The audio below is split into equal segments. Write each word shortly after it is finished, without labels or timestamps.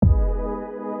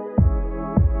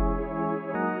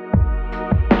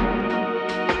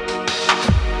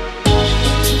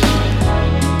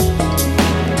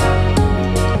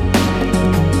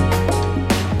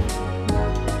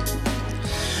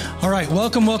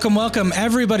Welcome,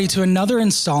 everybody, to another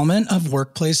installment of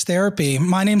Workplace Therapy.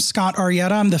 My name's Scott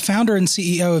Arietta. I'm the founder and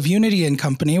CEO of Unity &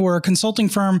 Company. We're a consulting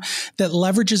firm that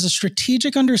leverages a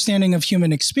strategic understanding of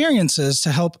human experiences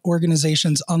to help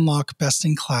organizations unlock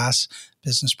best-in-class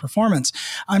business performance.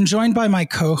 I'm joined by my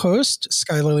co-host,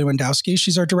 Skylar Lewandowski.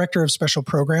 She's our Director of Special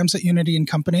Programs at Unity &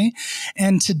 Company.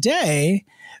 And today,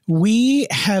 we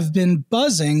have been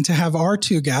buzzing to have our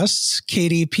two guests,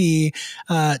 Katie P.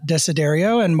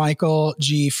 Desiderio and Michael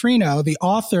G. Frino, the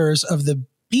authors of the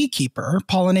Beekeeper,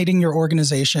 Pollinating Your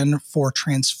Organization for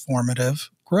Transformative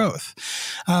Growth.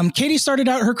 Katie started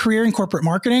out her career in corporate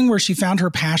marketing, where she found her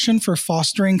passion for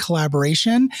fostering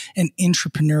collaboration and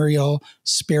entrepreneurial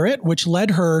spirit, which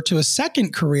led her to a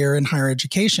second career in higher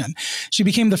education. She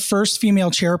became the first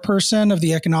female chairperson of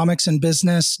the economics and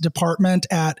business department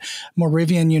at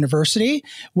Moravian University,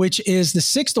 which is the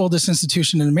sixth oldest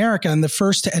institution in America and the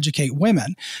first to educate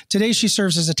women. Today, she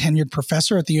serves as a tenured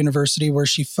professor at the university, where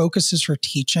she focuses her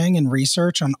teaching and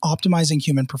research on optimizing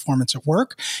human performance at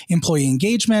work, employee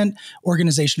engagement,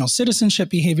 organizational citizenship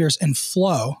behaviors, and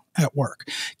flow at work.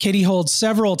 Katie holds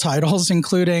several titles,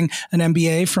 including an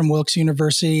MBA from Wilkes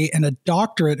University and a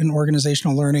doctorate in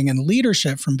organizational learning and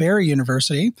leadership from Barry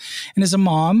University, and is a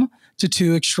mom to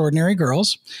two extraordinary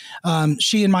girls.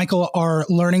 She and Michael are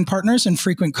learning partners and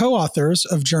frequent co-authors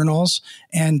of journals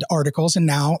and articles, and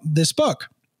now this book.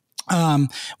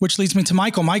 Which leads me to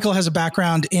Michael. Michael has a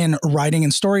background in writing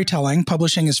and storytelling,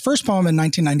 publishing his first poem in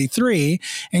 1993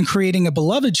 and creating a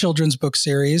beloved children's book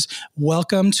series,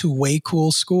 Welcome to Way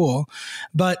Cool School.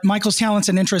 But Michael's talents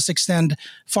and interests extend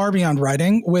far beyond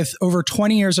writing. With over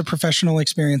 20 years of professional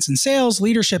experience in sales,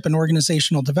 leadership, and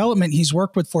organizational development, he's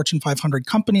worked with Fortune 500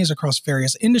 companies across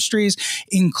various industries,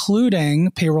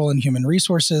 including payroll and human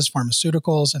resources,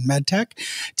 pharmaceuticals, and medtech.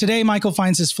 Today, Michael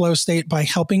finds his flow state by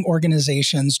helping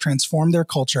organizations transform their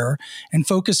culture and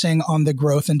focusing on the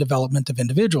growth and development of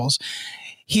individuals.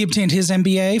 He obtained his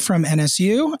MBA from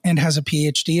NSU and has a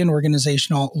PhD in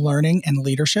organizational learning and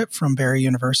leadership from Barry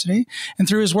University. And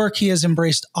through his work, he has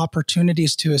embraced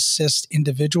opportunities to assist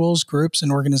individuals, groups,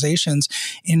 and organizations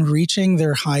in reaching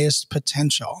their highest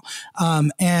potential.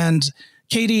 And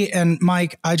Katie and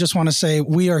Mike, I just want to say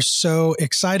we are so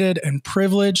excited and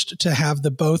privileged to have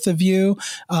the both of you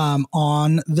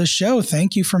on the show.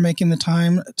 Thank you for making the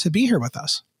time to be here with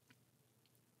us.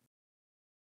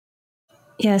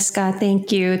 Yes, Scott,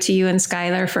 thank you to you and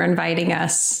Skylar for inviting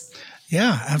us.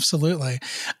 Yeah, absolutely.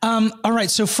 All right.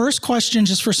 So first question,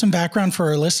 just for some background for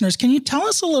our listeners, can you tell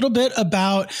us a little bit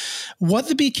about what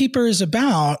the Beekeeper is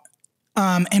about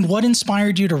and what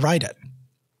inspired you to write it?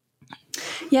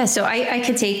 Yeah, so I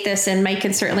could take this and Mike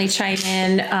can certainly chime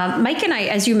in. Mike and I,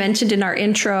 as you mentioned in our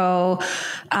intro,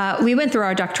 we went through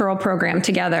our doctoral program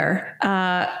together,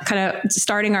 kind of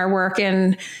starting our work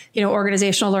in,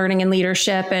 organizational learning and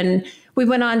leadership. And we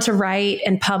went on to write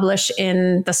and publish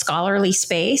in the scholarly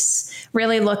space,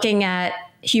 really looking at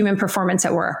human performance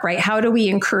at work, right? How do we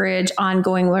encourage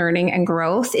ongoing learning and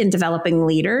growth in developing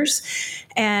leaders?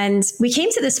 And we came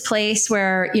to this place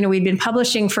where, we'd been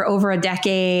publishing for over a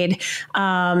decade.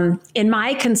 In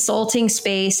my consulting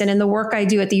space and in the work I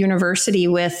do at the university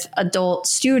with adult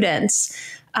students,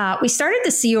 we started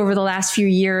to see over the last few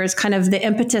years kind of the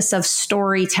impetus of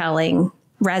storytelling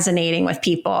resonating with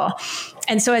people.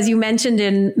 And so as you mentioned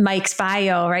in Mike's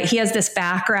bio, right, he has this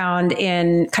background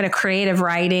in kind of creative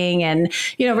writing and,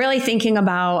 really thinking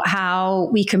about how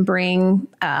we can bring,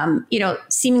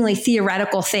 seemingly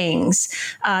theoretical things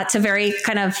to very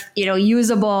kind of,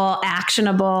 usable,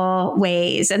 actionable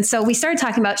ways. And so we started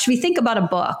talking about, should we think about a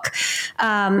book?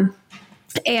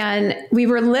 And we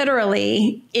were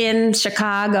literally in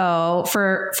Chicago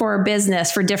for business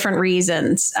for different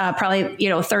reasons, probably,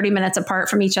 30 minutes apart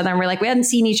from each other. And we're like, we hadn't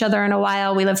seen each other in a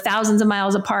while. We live thousands of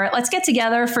miles apart. Let's get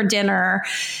together for dinner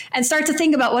and start to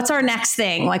think about what's our next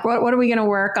thing? Like, what are we going to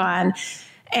work on?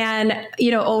 And,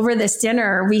 over this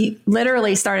dinner, we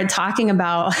literally started talking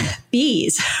about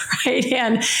bees, right?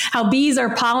 And how bees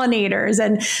are pollinators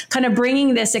and kind of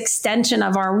bringing this extension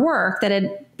of our work that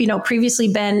had, previously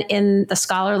been in the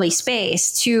scholarly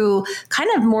space to kind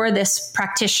of more this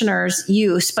practitioner's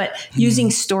use, but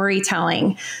using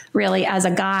storytelling really as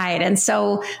a guide. And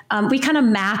so we kind of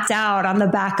mapped out on the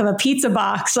back of a pizza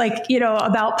box,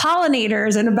 about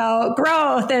pollinators and about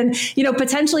growth and,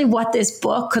 potentially what this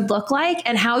book could look like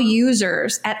and how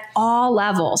users at all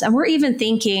levels, and we're even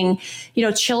thinking,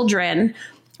 children,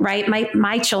 right?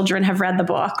 My children have read the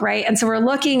book, right? And so we're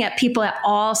looking at people at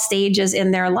all stages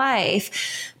in their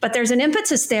life, but there's an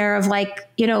impetus there of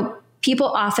people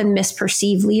often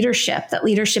misperceive leadership, that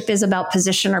leadership is about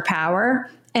position or power.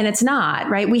 And it's not,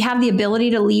 right? We have the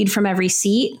ability to lead from every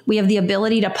seat. We have the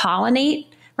ability to pollinate,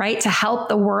 right? To help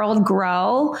the world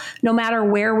grow no matter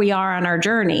where we are on our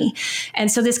journey.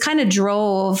 And so this kind of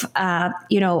drove,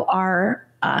 our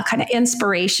kind of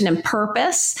inspiration and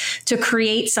purpose to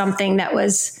create something that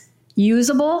was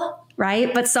usable,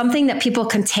 right? But something that people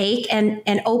can take and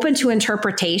open to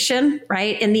interpretation,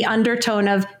 right? In the undertone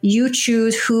of you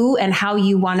choose who and how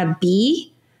you want to be.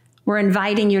 We're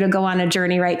inviting you to go on a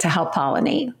journey, right, to help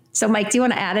pollinate. So, Mike, do you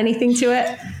want to add anything to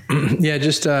it? Yeah,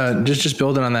 just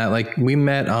building on that. Like, we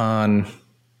met on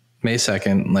May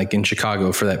 2nd, like in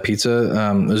Chicago for that pizza.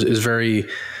 It was very,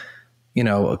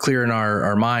 clear in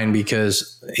our mind,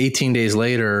 because 18 days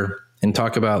later, and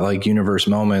talk about like universe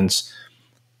moments,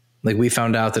 like we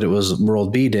found out that it was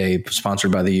World Bee Day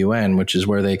sponsored by the UN, which is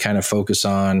where they kind of focus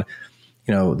on,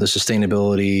 the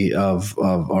sustainability of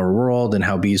our world and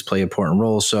how bees play important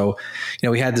roles. So,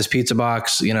 we had this pizza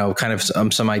box, kind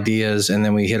of some ideas, and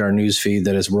then we hit our news feed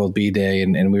that it's World Bee Day.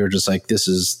 And we were just like, this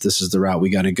is the route we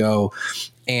got to go.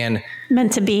 And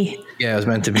meant to be. Yeah, it was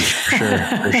meant to be,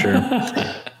 for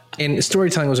sure. And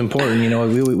storytelling was important.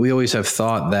 We always have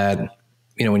thought that,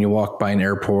 when you walk by an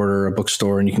airport or a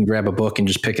bookstore and you can grab a book and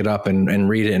just pick it up and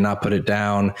read it and not put it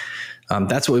down.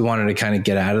 That's what we wanted to kind of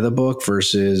get out of the book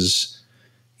versus,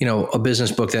 a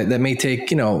business book that may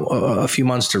take, a few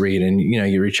months to read, and,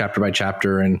 you read chapter by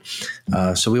chapter. And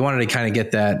so we wanted to kind of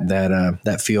get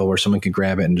that feel where someone could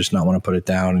grab it and just not want to put it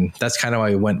down. And that's kind of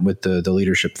why I went with the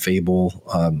leadership fable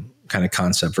kind of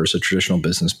concept versus a traditional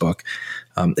business book.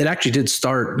 It actually did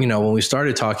start, when we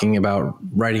started talking about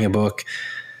writing a book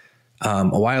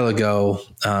a while ago,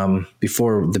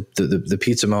 before the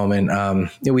pizza moment,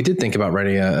 we did think about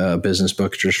writing a business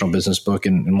book, a traditional business book,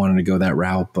 and wanted to go that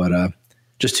route. But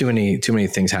just too many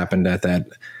things happened at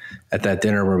that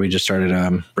dinner where we just started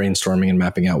brainstorming and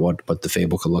mapping out what the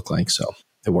fable could look like. So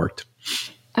it worked.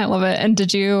 I love it. And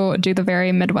did you do the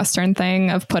very Midwestern thing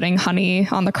of putting honey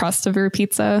on the crust of your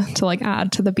pizza to like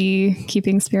add to the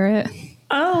beekeeping spirit?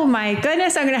 Oh my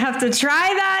goodness. I'm going to have to try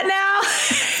that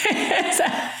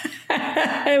now.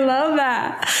 I love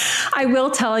that. I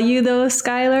will tell you though,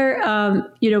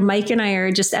 Skylar, Mike and I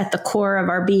are just at the core of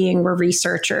our being, we're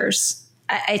researchers.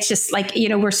 It's just like,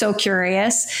 we're so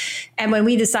curious. And when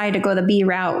we decided to go the bee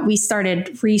route, we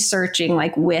started researching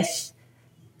like with,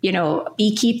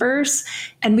 beekeepers,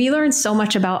 and we learned so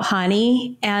much about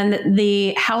honey and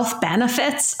the health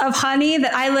benefits of honey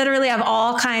that I literally have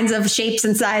all kinds of shapes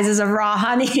and sizes of raw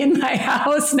honey in my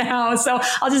house now. So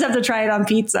I'll just have to try it on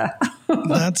pizza.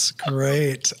 That's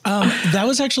great. That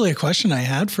was actually a question I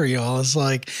had for y'all. Is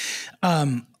like,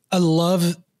 I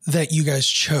love that you guys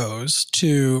chose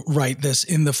to write this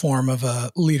in the form of a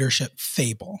leadership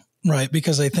fable, right?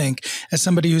 Because I think as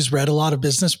somebody who's read a lot of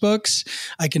business books,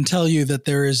 I can tell you that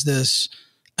there's this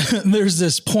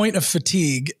point of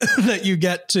fatigue that you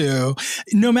get to,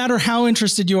 no matter how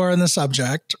interested you are in the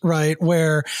subject, right?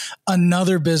 Where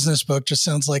another business book just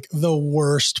sounds like the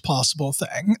worst possible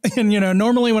thing. And,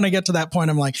 normally when I get to that point,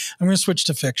 I'm like, I'm going to switch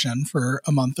to fiction for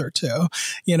a month or two,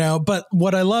 but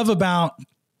what I love about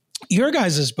your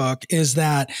guys' book is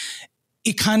that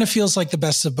it kind of feels like the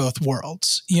best of both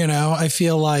worlds. I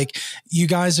feel like you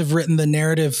guys have written the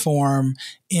narrative form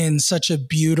in such a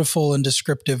beautiful and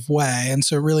descriptive way. And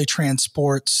so it really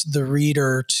transports the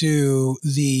reader to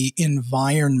the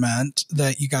environment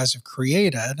that you guys have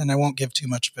created. And I won't give too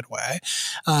much of it away.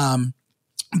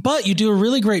 But you do a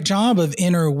really great job of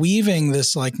interweaving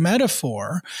this like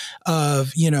metaphor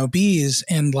of, bees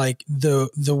and like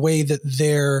the way that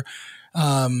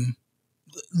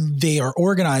they are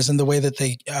organized and the way that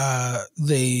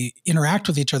they interact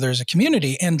with each other as a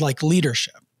community, and like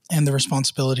leadership and the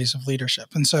responsibilities of leadership.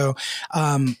 And so,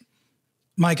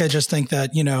 Mike, I just think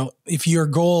that, if your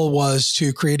goal was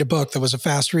to create a book that was a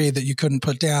fast read that you couldn't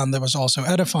put down, that was also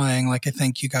edifying, like I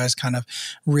think you guys kind of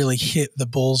really hit the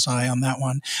bullseye on that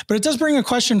one. But it does bring a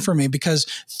question for me, because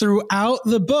throughout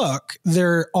the book,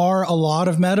 there are a lot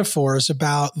of metaphors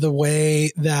about the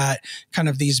way that kind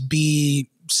of these bee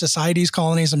societies,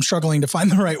 colonies, I'm struggling to find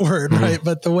the right word, right?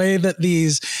 But the way that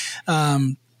these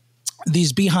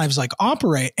beehives like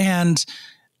operate. And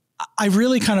I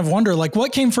really kind of wonder, like,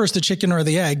 what came first, the chicken or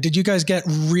the egg? Did you guys get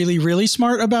really, really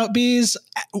smart about bees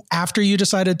after you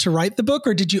decided to write the book?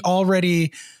 Or did you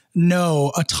already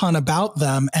know a ton about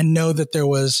them and know that there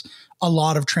was a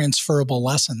lot of transferable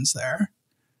lessons there?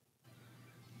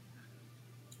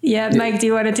 Yeah, Mike, do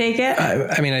you want to take it?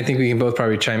 I think we can both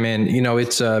probably chime in.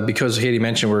 It's because Katie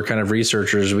mentioned we're kind of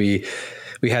researchers. We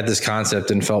had this concept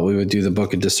and felt we would do the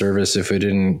book a disservice if we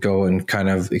didn't go and kind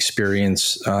of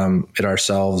experience it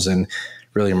ourselves and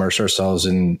really immerse ourselves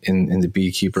in the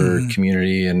beekeeper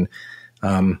community. And,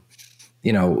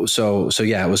 so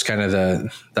yeah, it was kind of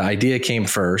the idea came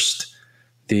first.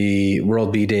 The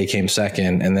World Bee Day came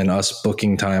second, and then us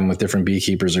booking time with different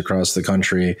beekeepers across the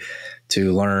country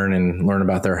to learn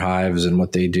about their hives and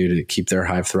what they do to keep their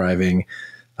hive thriving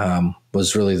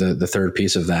was really the third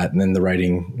piece of that. And then the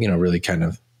writing, really kind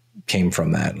of came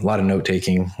from that. A lot of note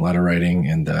taking, a lot of writing,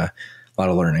 and a lot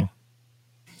of learning.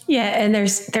 Yeah, and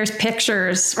there's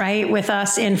pictures, right, with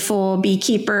us in full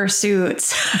beekeeper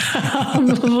suits,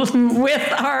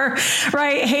 with our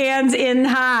hands in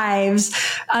hives,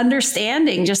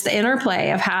 understanding just the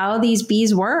interplay of how these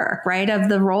bees work, right, of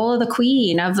the role of the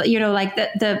queen, of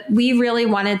we really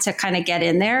wanted to kind of get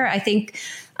in there. I think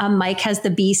Mike has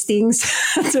the bee stings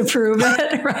to prove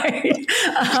it, right?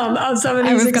 Of some of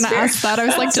these I was going to ask that. I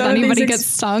was like, did anybody get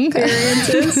stung?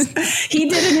 He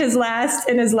did in his last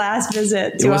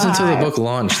visit. It wasn't until the book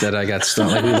launched that I got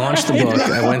stung. Like, we launched the book.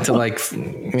 I went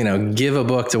to give a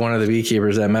book to one of the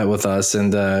beekeepers that met with us,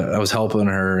 and I was helping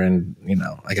her, and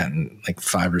I got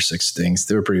 5 or 6 stings.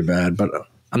 They were pretty bad, but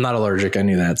I'm not allergic. I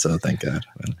knew that, so thank God.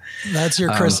 That's your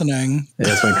christening. Yeah,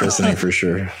 that's my christening for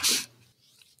sure.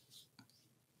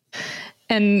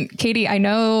 And Katie, I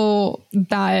know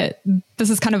that this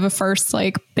is kind of a first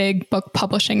big book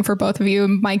publishing for both of you.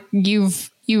 Mike, you've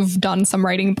done some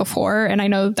writing before, and I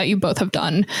know that you both have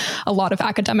done a lot of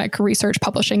academic research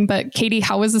publishing. But Katie,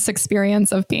 how was this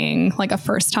experience of being a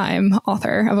first-time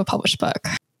author of a published book?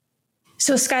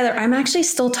 So Skylar, I'm actually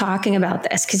still talking about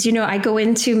this because, I go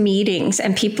into meetings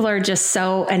and people are just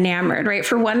so enamored, right?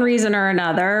 For one reason or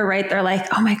another, right? They're like,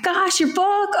 oh my gosh, your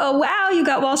book. Oh, wow. You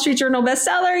got Wall Street Journal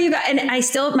bestseller.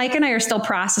 And Mike and I are still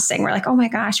processing. We're like, oh my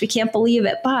gosh, we can't believe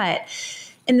it. But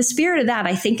in the spirit of that,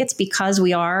 I think it's because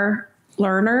we are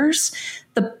learners.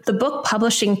 The book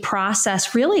publishing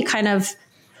process really kind of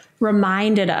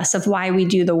reminded us of why we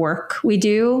do the work we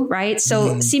do, right?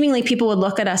 So seemingly people would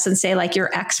look at us and say,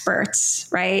 you're experts,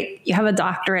 right? You have a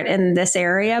doctorate in this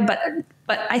area. But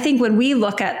I think when we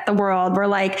look at the world, we're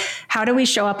like, how do we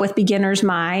show up with beginner's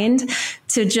mind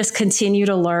to just continue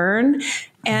to learn?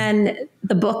 And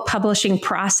the book publishing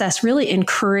process really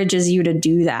encourages you to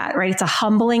do that, right? It's a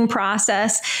humbling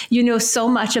process. You know so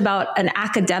much about an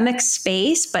academic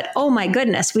space, but oh my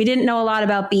goodness, we didn't know a lot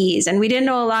about bees, and we didn't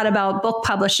know a lot about book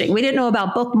publishing. We didn't know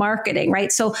about book marketing,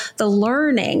 right? So the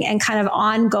learning and kind of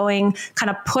ongoing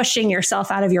kind of pushing yourself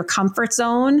out of your comfort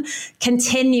zone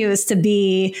continues to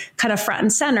be kind of front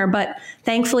and center. But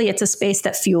thankfully, it's a space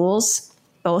that fuels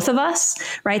both of us,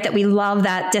 right? That we love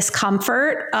that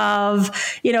discomfort of,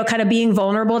 kind of being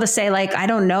vulnerable to say, I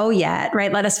don't know yet,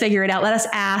 right? Let us figure it out. Let us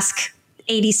ask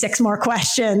 86 more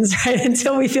questions, right?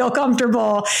 Until we feel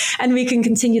comfortable and we can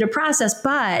continue to process.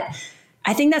 But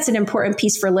I think that's an important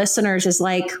piece for listeners is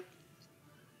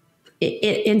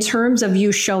in terms of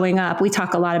you showing up, we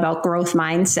talk a lot about growth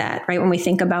mindset, right? When we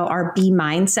think about our bee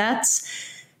mindsets,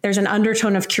 there's an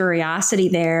undertone of curiosity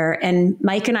there. And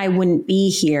Mike and I wouldn't be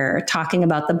here talking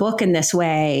about the book in this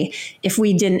way if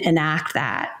we didn't enact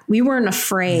that. We weren't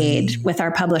afraid with our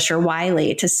publisher,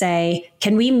 Wiley, to say,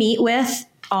 can we meet with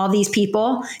all these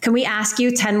people? Can we ask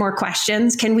you 10 more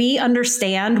questions? Can we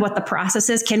understand what the process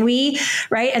is? Can we,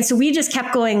 right? And so we just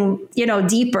kept going,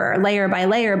 deeper, layer by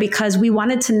layer, because we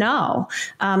wanted to know.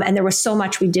 And there was so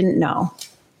much we didn't know.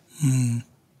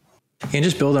 And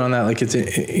just building on that, it's,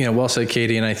 well said,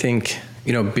 Katie. And I think,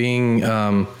 being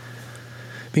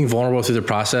vulnerable through the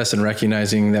process and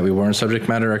recognizing that we weren't subject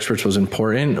matter experts was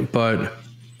important. But,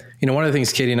 one of the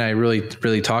things Katie and I really,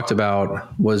 really talked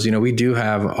about was, we do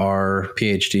have our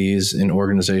PhDs in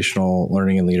organizational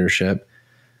learning and leadership.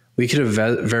 We could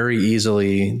have very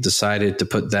easily decided to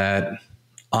put that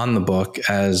on the book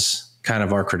as kind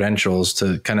of our credentials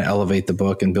to kind of elevate the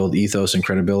book and build ethos and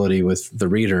credibility with the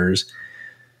readers.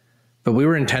 But we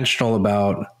were intentional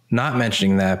about not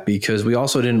mentioning that because we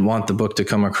also didn't want the book to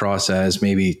come across as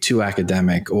maybe too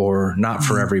academic or not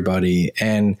for everybody.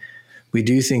 And we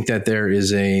do think that there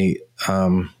is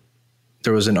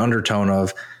there was an undertone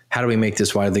of how do we make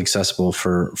this widely accessible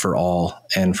for all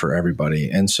and for everybody.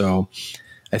 And so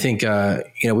I think,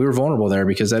 we were vulnerable there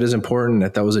because that is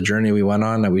important. That was a journey we went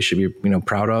on that we should be,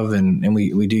 proud of. And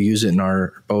we do use it in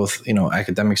our both,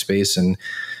 academic space and,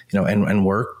 and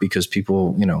work because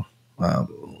people,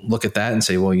 look at that and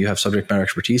say, well, you have subject matter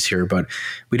expertise here, but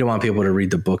we don't want people to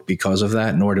read the book because of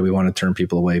that, nor do we want to turn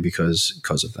people away because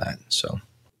of that. So.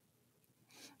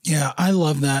 Yeah, I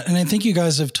love that. And I think you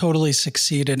guys have totally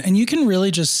succeeded. And you can really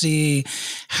just see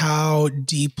how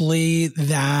deeply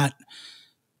that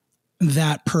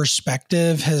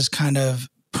perspective has kind of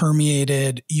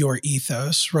permeated your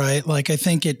ethos, right? I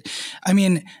think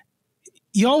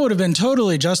y'all would have been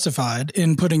totally justified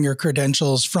in putting your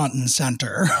credentials front and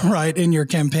center, right, in your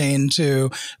campaign to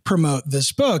promote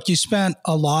this book. You spent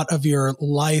a lot of your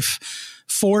life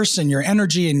force and your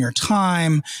energy and your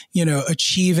time,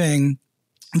 achieving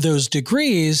those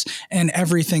degrees and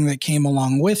everything that came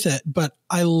along with it. But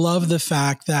I love the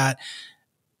fact that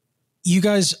you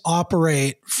guys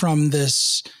operate from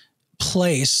this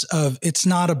place of it's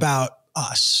not about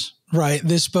us. Right.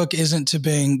 This book isn't to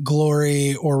bring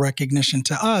glory or recognition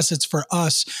to us. It's for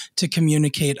us to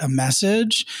communicate a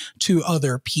message to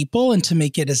other people and to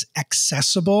make it as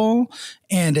accessible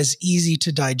and as easy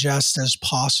to digest as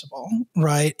possible.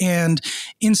 Right. And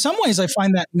in some ways, I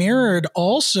find that mirrored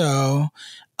also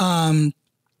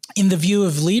in the view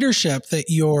of leadership that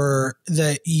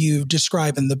you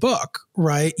describe in the book,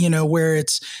 right? Where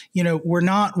it's, we're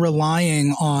not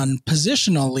relying on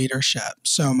positional leadership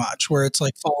so much, where it's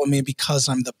like, follow me because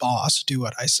I'm the boss, do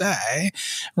what I say,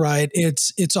 right?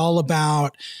 It's all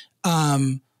about,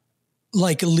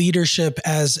 like leadership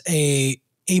as a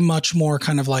much more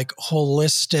kind of like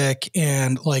holistic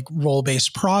and like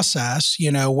role-based process,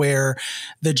 where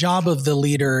the job of the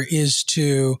leader is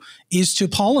to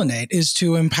pollinate, is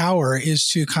to empower, is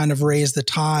to kind of raise the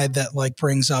tide that like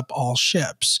brings up all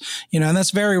ships, and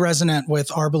that's very resonant with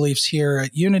our beliefs here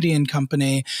at Unity and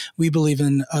Company. We believe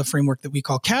in a framework that we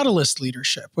call catalyst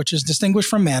leadership, which is distinguished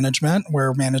from management,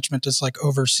 where management is like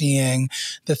overseeing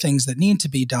the things that need to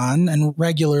be done. And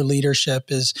regular leadership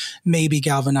is maybe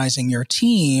galvanizing your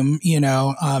team,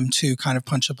 to kind of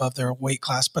punch above their weight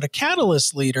class. But a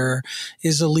catalyst leader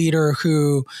is a leader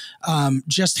who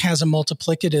just has a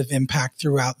multiplicative impact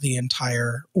throughout the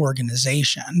entire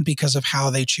organization because of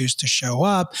how they choose to show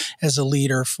up as a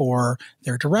leader for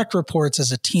their direct reports,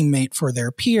 as a teammate for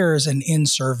their peers, and in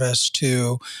service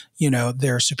to,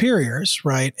 their superiors,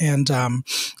 right? And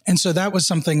so that was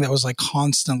something that was like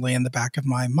constantly in the back of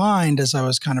my mind as I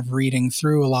was kind of reading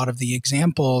through a lot of the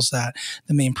examples that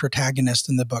the main protagonist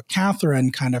in the book,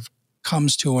 Catherine, kind of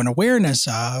comes to an awareness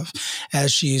of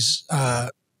as she's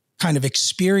kind of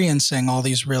experiencing all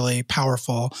these really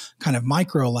powerful kind of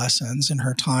micro lessons in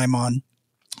her time on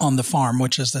the farm,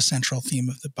 which is the central theme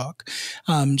of the book.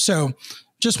 So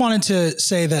just wanted to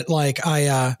say that like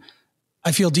I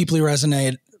feel deeply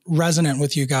resonant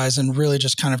with you guys and really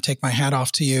just kind of take my hat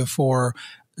off to you for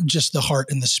just the heart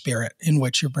and the spirit in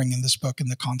which you're bringing this book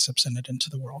and the concepts in it into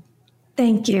the world.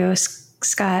 Thank you,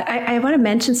 Scott. I want to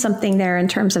mention something there in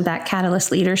terms of that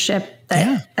catalyst leadership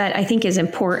that I think is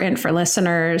important for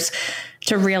listeners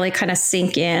to really kind of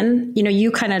sink in.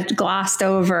 You kind of glossed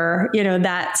over,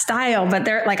 that style, but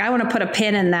they're like, I want to put a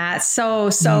pin in that. So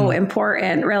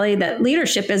important, really, that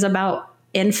leadership is about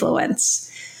influence.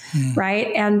 Right.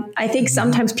 And I think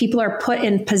sometimes people are put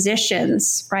in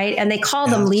positions, right, and they call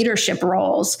them leadership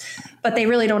roles, but they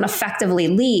really don't effectively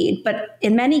lead. But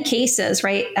in many cases,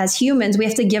 right, as humans, we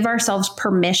have to give ourselves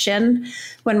permission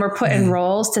when we're put in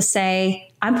roles to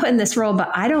say, I'm put in this role,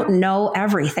 but I don't know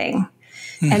everything.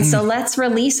 And so let's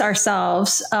release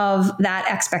ourselves of that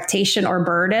expectation or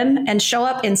burden and show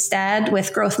up instead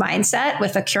with growth mindset,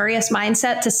 with a curious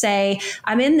mindset to say,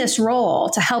 I'm in this role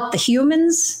to help the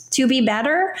humans to be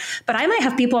better, but I might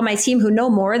have people on my team who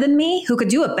know more than me, who could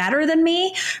do it better than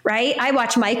me, right? I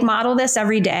watch Mike model this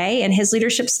every day in his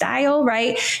leadership style,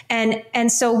 right?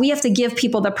 And so we have to give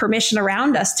people the permission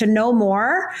around us to know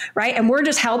more, right? And we're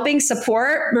just helping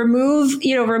support,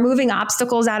 removing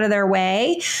obstacles out of their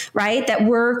way, right?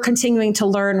 That we're continuing to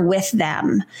learn with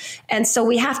them. And so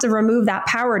we have to remove that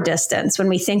power distance when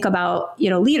we think about,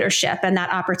 leadership and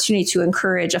that opportunity to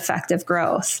encourage effective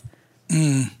growth.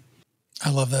 I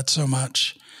love that so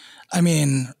much. I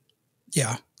mean,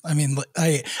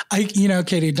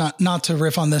 Katie, not to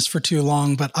riff on this for too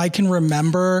long, but I can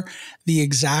remember the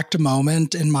exact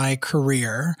moment in my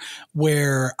career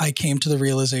where I came to the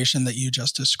realization that you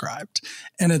just described.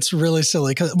 And it's really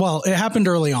silly because, it happened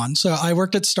early on. So I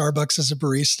worked at Starbucks as a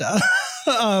barista,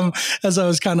 as I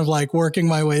was kind of like working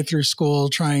my way through school,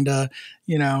 trying to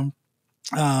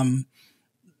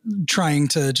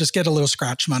just get a little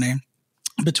scratch money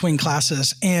between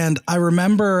classes. And I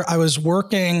remember I was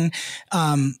working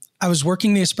the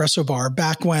espresso bar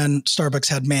back when Starbucks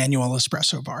had manual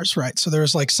espresso bars, right? So there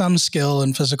was like some skill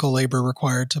and physical labor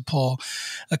required to pull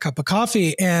a cup of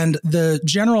coffee. And the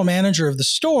general manager of the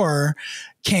store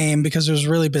came because it was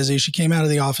really busy. She came out of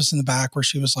the office in the back where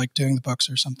she was like doing the books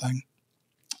or something,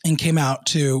 and came out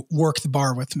to work the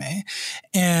bar with me.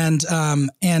 And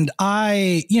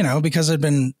I, because I'd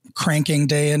been cranking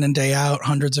day in and day out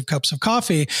hundreds of cups of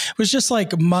coffee, was just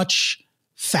like much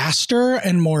faster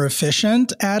and more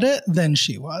efficient at it than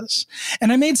she was.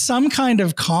 And I made some kind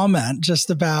of comment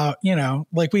just about,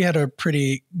 like we had a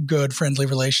pretty good friendly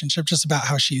relationship just about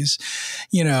how she's,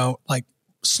 like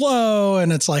slow.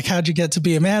 And it's like, how'd you get to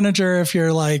be a manager if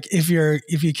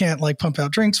you can't like pump out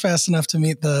drinks fast enough to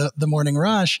meet the morning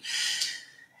rush?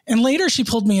 And later she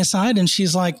pulled me aside and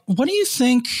she's like, what do you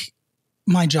think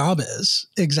my job is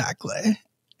exactly?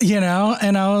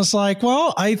 And I was like,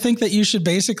 well, I think that you should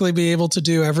basically be able to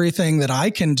do everything that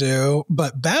I can do,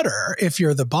 but better if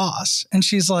you're the boss. And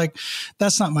she's like,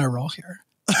 that's not my role here.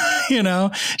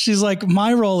 She's like,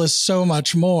 my role is so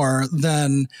much more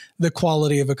than the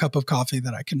quality of a cup of coffee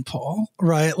that I can pull,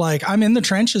 right? Like I'm in the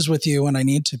trenches with you when I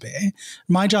need to be.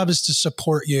 My job is to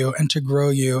support you and to grow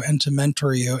you and to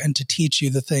mentor you and to teach you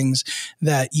the things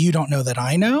that you don't know that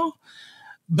I know.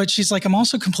 But she's like, I'm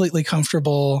also completely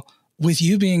comfortable with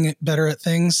you being better at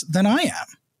things than I am,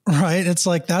 right? It's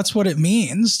like, that's what it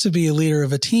means to be a leader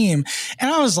of a team.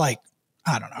 And I was like,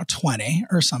 I don't know, 20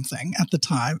 or something at the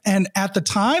time. And at the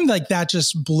time, like that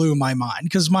just blew my mind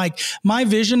because my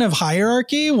vision of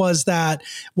hierarchy was that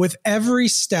with every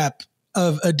step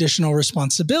of additional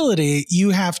responsibility, you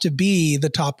have to be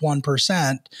the top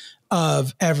 1%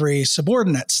 of every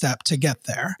subordinate step to get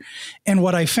there. And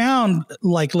what I found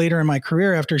like later in my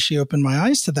career after she opened my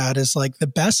eyes to that is like the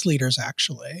best leaders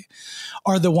actually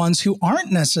are the ones who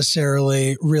aren't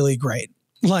necessarily really great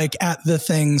like at the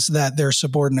things that their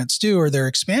subordinates do or their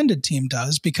expanded team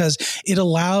does, because it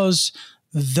allows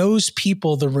those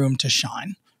people the room to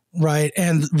shine, right?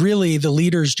 And really the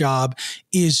leader's job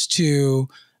is to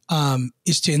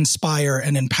inspire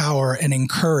and empower and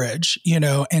encourage,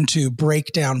 and to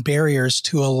break down barriers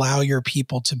to allow your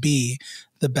people to be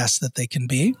the best that they can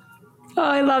be. Oh,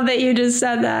 I love that you just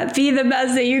said that. Be the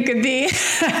best that you could be.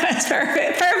 That's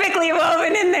perfectly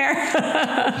woven in there.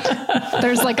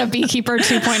 There's like a Beekeeper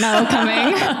 2.0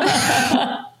 coming.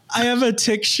 I have a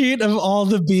tick sheet of all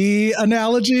the bee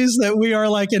analogies that we are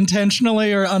like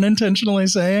intentionally or unintentionally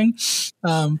saying.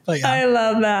 But yeah. I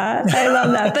love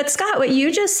that. But Scott, what you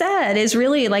just said is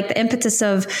really like the impetus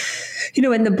of,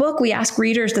 in the book, we ask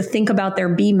readers to think about their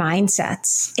bee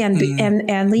mindsets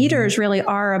and leaders really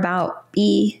are about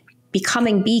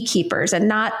becoming beekeepers, and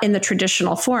not in the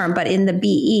traditional form, but in the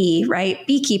BE, right?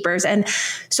 Beekeepers. And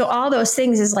so all those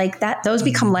things is like that, those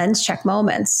become lens check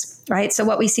moments, right? So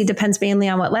what we see depends mainly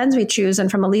on what lens we choose. And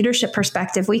from a leadership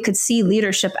perspective, we could see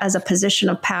leadership as a position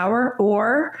of power,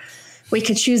 or we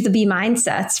could choose the B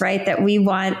mindsets, right? That we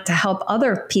want to help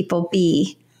other people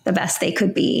be the best they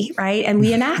could be, right? And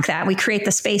we enact that, we create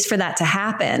the space for that to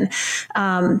happen.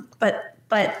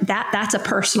 But that's a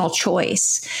personal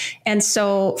choice. And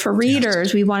so for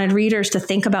readers, we wanted readers to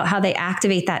think about how they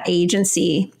activate that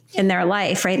agency in their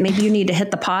life, right? Maybe you need to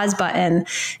hit the pause button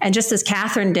and just as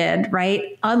Catherine did,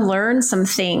 right? Unlearn some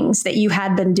things that you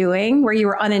had been doing where you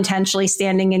were unintentionally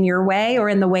standing in your way or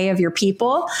in the way of your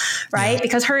people, right? Yeah.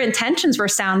 Because her intentions were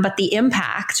sound, but the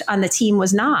impact on the team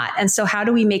was not. And so how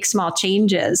do we make small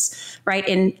changes, right?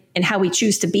 In how we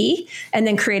choose to be, and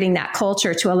then creating that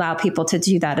culture to allow people to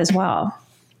do that as well.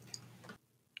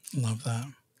 Love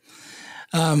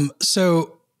that.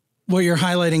 So what you're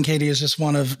highlighting, Katie, is just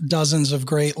one of dozens of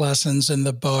great lessons in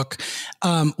the book.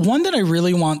 One that I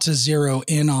really want to zero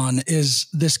in on is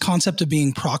this concept of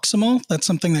being proximal. That's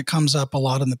something that comes up a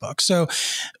lot in the book. So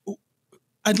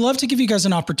I'd love to give you guys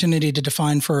an opportunity to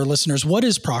define for our listeners, what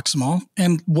is proximal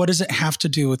and what does it have to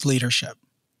do with leadership?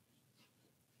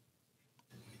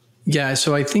 Yeah,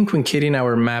 so I think when Katie and I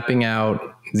were mapping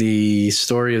out the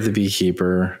story of the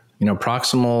Beekeeper,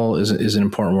 proximal is an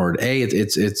important word.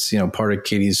 It's part of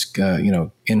Katie's,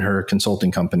 in her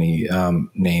consulting company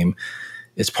name.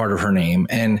 It's part of her name.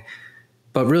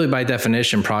 But really by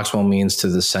definition, proximal means to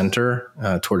the center,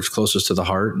 towards closest to the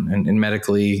heart. And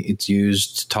medically, it's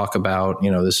used to talk about,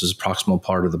 this is a proximal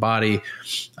part of the body,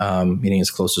 meaning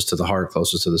it's closest to the heart,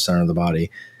 closest to the center of the body.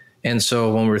 And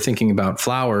so when we're thinking about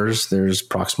flowers, there's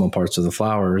proximal parts of the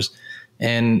flowers.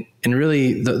 And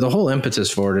really the whole impetus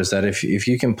for it is that if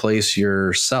you can place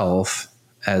yourself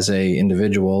as a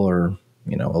individual or,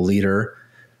 a leader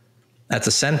at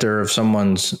the center of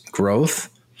someone's growth,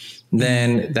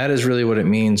 then that is really what it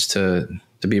means to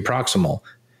be proximal.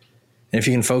 And if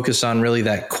you can focus on really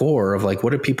that core of like, what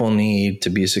do people need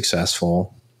to be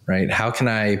successful, right? How can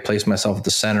I place myself at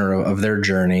the center of their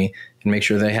journey and make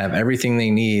sure they have everything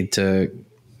they need to,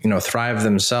 thrive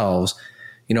themselves,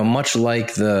 much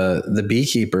like the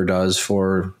beekeeper does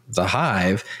for the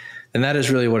hive. And that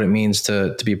is really what it means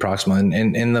to be proximal.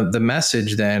 And the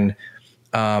message then,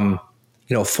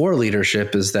 for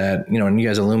leadership is that, and you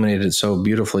guys illuminated it so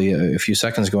beautifully a few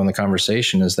seconds ago in the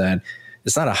conversation, is that,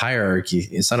 it's not a hierarchy.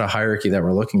 It's not a hierarchy that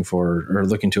we're looking for or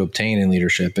looking to obtain in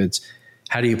leadership. It's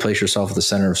how do you place yourself at the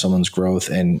center of someone's growth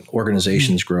and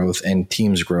organization's growth and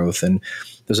team's growth? And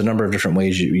there's a number of different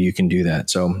ways you can do that.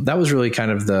 So that was really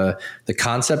kind of the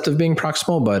concept of being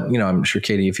proximal. But, I'm sure,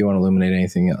 Katie, if you want to illuminate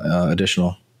anything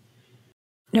additional.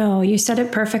 No, you said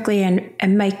it perfectly.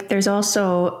 And Mike, there's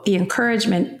also the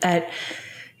encouragement that,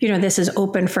 this is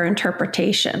open for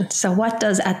interpretation. So what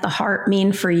does at the heart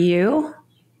mean for you?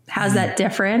 How's that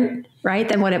different, right,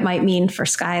 than what it might mean for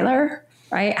Skylar?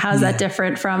 Right? How's that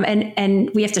different from, and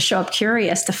we have to show up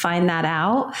curious to find that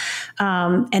out.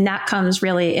 And that comes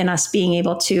really in us being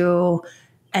able to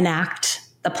enact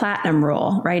the platinum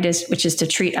rule, right? Which is to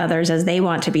treat others as they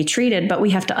want to be treated. But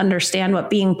we have to understand what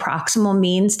being proximal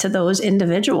means to those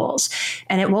individuals.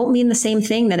 And it won't mean the same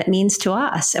thing that it means to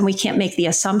us. And we can't make the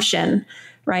assumption,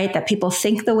 right, that people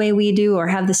think the way we do or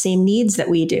have the same needs that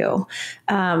we do.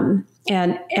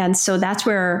 And so that's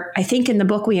where I think in the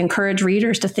book, we encourage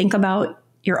readers to think about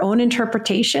your own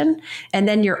interpretation and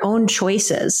then your own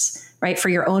choices, right, for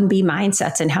your own B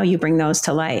mindsets and how you bring those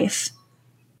to life.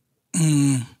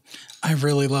 I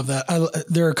really love that.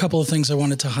 There are a couple of things I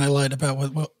wanted to highlight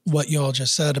about what you all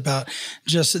just said about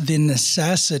just the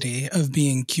necessity of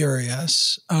being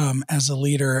curious as a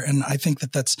leader. And I think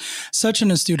that that's such an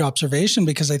astute observation,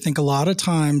 because I think a lot of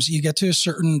times you get to a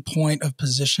certain point of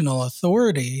positional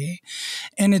authority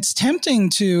and it's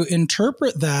tempting to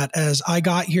interpret that as I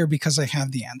got here because I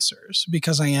have the answers,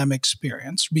 because I am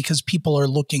experienced, because people are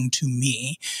looking to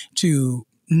me to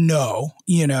know,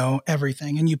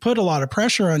 everything. And you put a lot of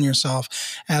pressure on yourself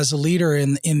as a leader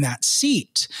in that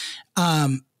seat.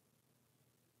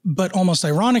 But almost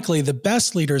ironically, the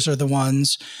best leaders are the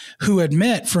ones who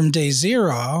admit from day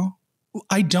zero,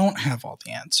 I don't have all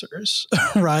the answers,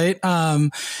 right?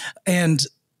 And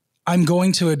I'm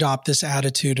going to adopt this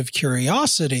attitude of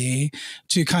curiosity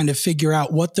to kind of figure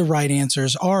out what the right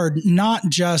answers are, not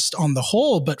just on the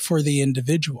whole, but for the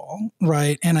individual,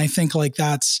 right? And I think like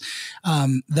that's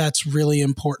really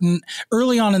important.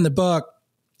 Early on in the book,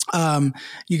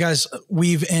 you guys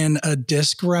weave in a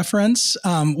disc reference,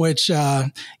 which,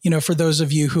 for those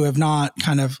of you who have not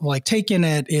kind of like taken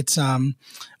it, it's,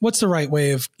 what's the right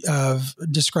way of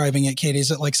describing it, Katie?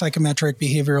 Is it like psychometric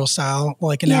behavioral style,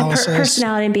 like analysis? Yeah,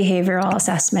 personality and behavioral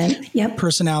assessment. Yep.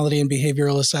 Personality and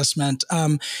behavioral assessment.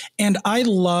 And I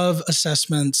love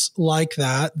assessments like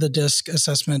that, the DISC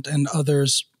assessment and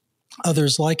others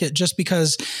like it, just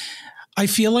because I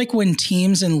feel like when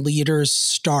teams and leaders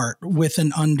start with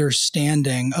an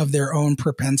understanding of their own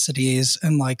propensities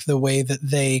and like the way that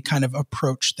they kind of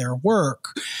approach their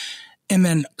work, and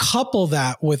then couple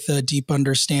that with a deep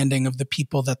understanding of the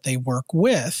people that they work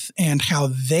with and how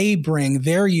they bring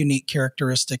their unique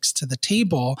characteristics to the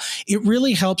table, it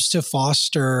really helps to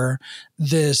foster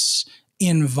this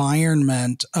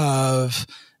environment of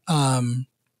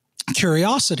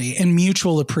curiosity and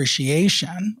mutual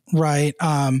appreciation, right?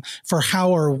 For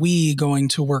how are we going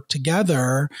to work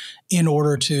together in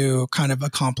order to kind of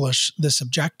accomplish this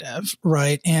objective,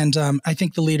 right? And I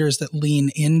think the leaders that lean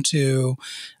into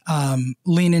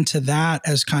that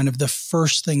as kind of the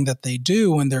first thing that they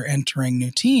do when they're entering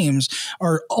new teams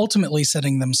are ultimately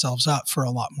setting themselves up for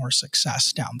a lot more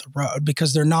success down the road,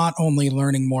 because they're not only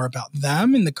learning more about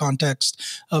them in the context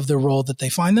of the role that they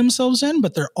find themselves in,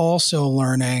 but they're also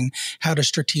learning how to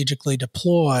strategically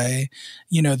deploy,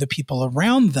 the people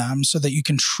around them so that you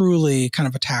can truly kind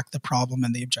of attack the problem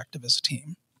and the objective as a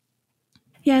team.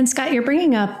 Yeah. And Scott, you're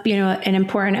bringing up, an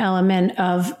important element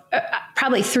of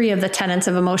probably three of the tenets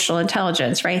of emotional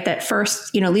intelligence, right? That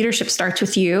first, leadership starts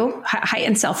with you,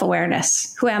 heightened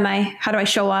self-awareness. Who am I? How do I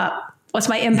show up? What's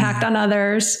my impact on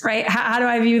others, right? How do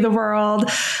I view the world?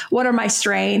 What are my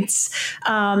strengths?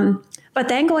 But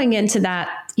then going into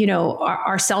that,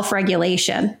 our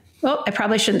self-regulation. Well, I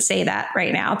probably shouldn't say that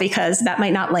right now because that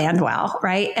might not land well,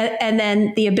 right? And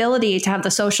then the ability to have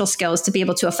the social skills to be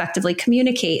able to effectively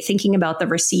communicate, thinking about the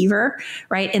receiver,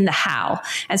 right, in the how.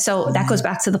 And so that goes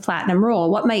back to the platinum rule.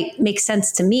 What might make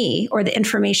sense to me or the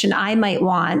information I might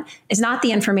want is not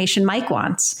the information Mike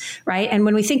wants, right? And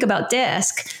when we think about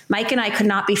DISC, Mike and I could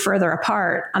not be further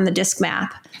apart on the DISC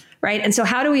map. Right. And so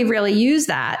how do we really use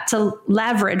that to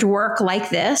leverage work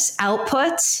like this,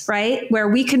 outputs, right, where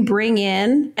we can bring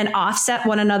in and offset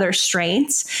one another's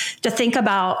strengths to think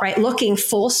about, right, looking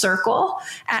full circle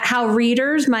at how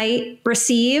readers might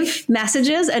receive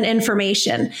messages and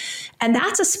information. And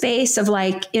that's a space of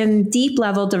like in deep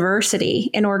level diversity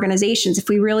in organizations. If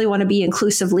we really want to be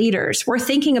inclusive leaders, we're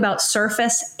thinking about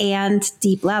surface and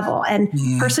deep level. And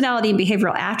personality and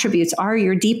behavioral attributes are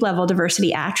your deep level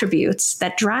diversity attributes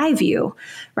that drive my view,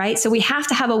 right? So we have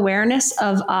to have awareness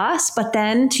of us, but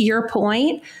then to your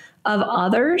point, of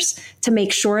others, to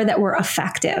make sure that we're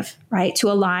effective, right?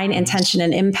 To align intention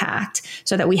and impact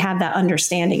so that we have that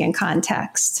understanding and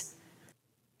context.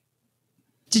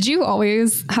 Did you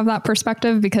always have that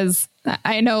perspective? Because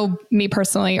I know me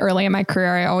personally, early in my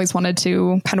career, I always wanted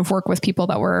to kind of work with people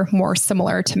that were more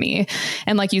similar to me.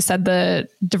 And like you said, the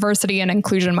diversity and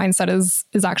inclusion mindset is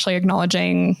actually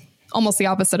acknowledging almost the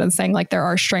opposite and saying like there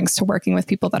are strengths to working with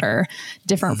people that are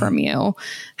different from you.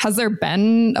 Has there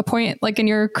been a point like in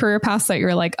your career path that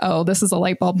you're like, oh, this is a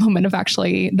light bulb moment of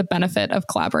actually the benefit of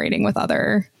collaborating with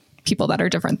other people that are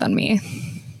different than me?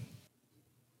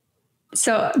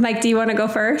 So Mike, do you want to go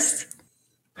first?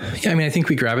 Yeah, I mean, I think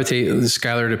we gravitate,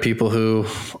 Skylar, to people who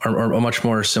are much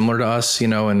more similar to us, you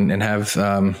know, and have, you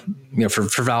know, for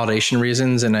validation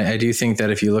reasons. And I do think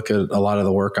that if you look at a lot of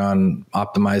the work on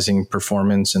optimizing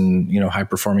performance and, you know, high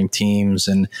performing teams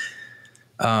and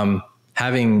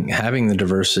having the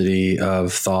diversity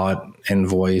of thought and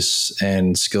voice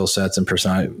and skill sets and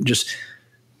personality just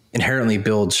inherently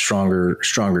builds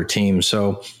stronger teams.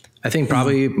 So I think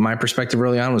probably my perspective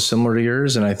early on was similar to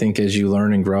yours. And I think as you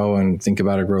learn and grow and think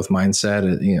about a growth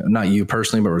mindset, you know, not you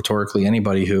personally, but rhetorically,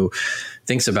 anybody who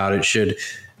thinks about it should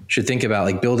think about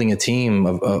like building a team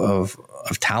of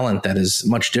talent that is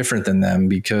much different than them,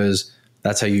 because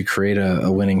that's how you create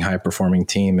a winning, high performing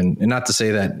team. And not to say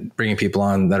that bringing people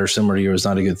on that are similar to you is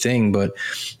not a good thing, but,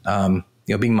 you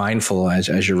know, being mindful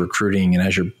as you're recruiting and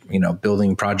as you're, you know,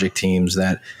 building project teams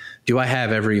that, do I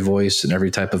have every voice and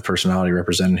every type of personality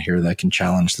represented here that can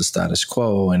challenge the status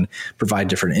quo and provide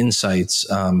different insights?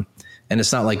 And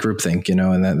it's not like groupthink, you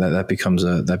know, and that becomes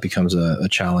a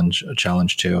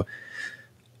challenge too.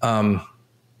 And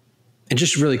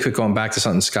just really quick, going back to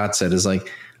something Scott said, is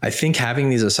like, I think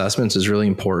having these assessments is really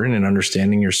important in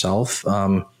understanding yourself.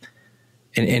 And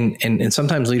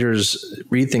sometimes leaders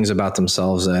read things about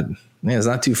themselves that, man, it's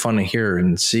not too fun to hear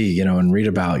and see, you know, and read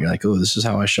about. You're like, oh, this is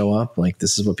how I show up. Like,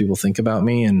 this is what people think about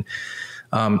me. And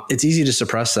it's easy to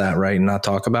suppress that, right, and not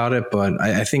talk about it. But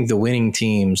I think the winning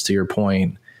teams, to your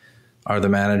point, are the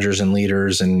managers and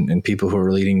leaders and people who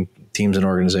are leading teams and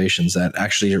organizations that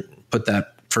actually put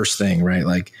that first thing, right?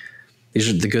 Like, these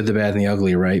are the good, the bad, and the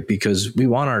ugly, right? Because we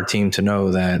want our team to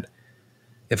know that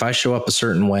if I show up a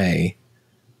certain way,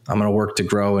 I'm going to work to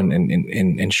grow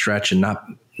and stretch and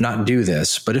not do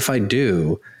this. But if I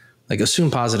do, like,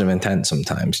 assume positive intent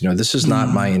sometimes. You know, this is not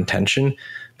my intention,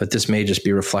 but this may just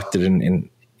be reflected in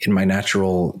my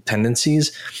natural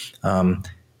tendencies. And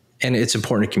it's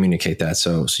important to communicate that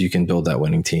so you can build that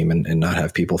winning team and not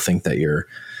have people think that you're,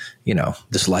 you know,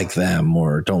 dislike them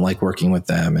or don't like working with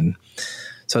them. And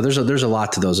so there's a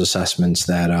lot to those assessments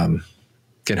that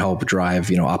can help drive,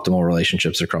 you know, optimal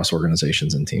relationships across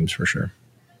organizations and teams for sure.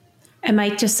 And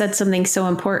Mike just said something so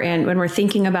important when we're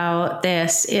thinking about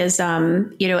this is,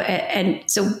 you know, and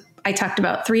so I talked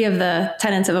about 3 of the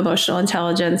tenets of emotional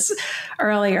intelligence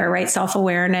earlier, right?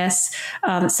 Self-awareness,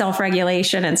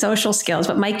 self-regulation, and social skills.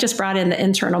 But Mike just brought in the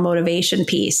internal motivation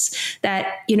piece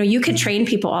that, you know, you could train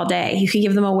people all day. You could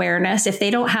give them awareness. If they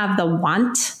don't have the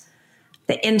want,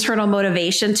 the internal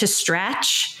motivation to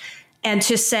stretch and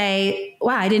to say,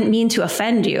 wow, I didn't mean to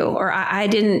offend you, or I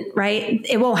didn't, right?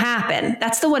 It won't happen.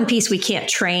 That's the one piece we can't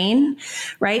train,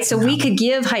 right? So we could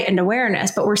give heightened awareness,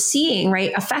 but we're seeing,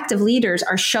 right? Effective leaders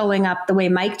are showing up the way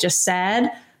Mike just said.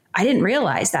 I didn't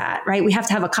realize that, right? We have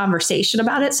to have a conversation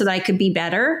about it so that I could be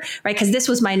better, right? Because this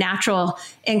was my natural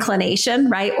inclination,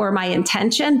 right? Or my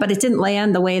intention, but it didn't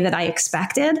land the way that I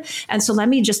expected. And so let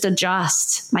me just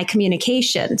adjust my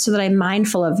communication so that I'm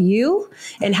mindful of you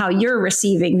and how you're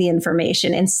receiving the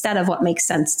information instead of what makes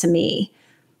sense to me.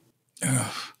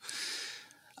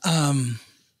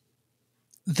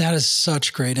 That is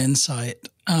such great insight.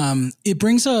 It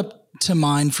brings up to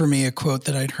mind for me a quote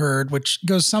that I'd heard, which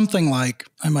goes something like,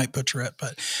 I might butcher it,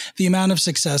 but the amount of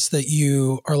success that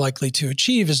you are likely to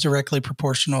achieve is directly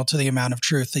proportional to the amount of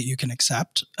truth that you can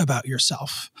accept about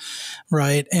yourself,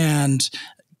 right? And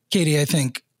Katie, I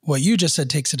think what you just said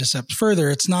takes it a step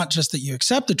further. It's not just that you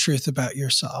accept the truth about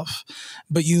yourself,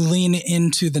 but you lean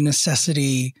into the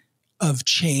necessity of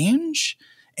change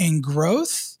and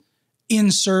growth in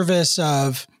service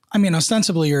of, I mean,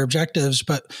 ostensibly your objectives,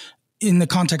 but in the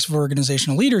context of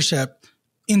organizational leadership,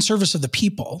 in service of the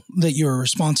people that you're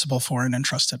responsible for and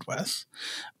entrusted with,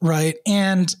 right?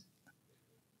 And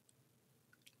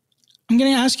I'm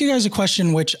going to ask you guys a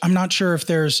question, which I'm not sure if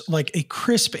there's like a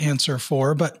crisp answer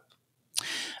for, but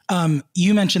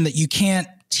you mentioned that you can't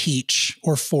teach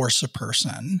or force a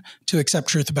person to accept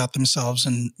truth about themselves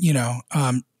and, you know,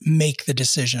 make the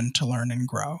decision to learn and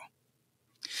grow.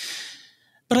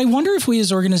 But I wonder if we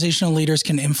as organizational leaders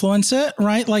can influence it,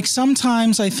 right? Like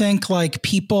sometimes I think like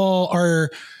people are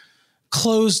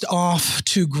closed off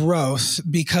to growth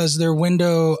because their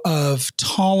window of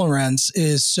tolerance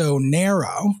is so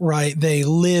narrow, right? They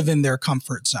live in their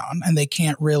comfort zone and they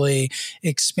can't really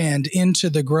expand into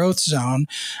the growth zone.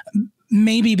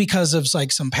 Maybe because of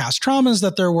like some past traumas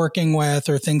that they're working with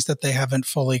or things that they haven't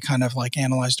fully kind of like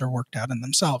analyzed or worked out in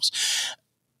themselves.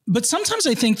 But sometimes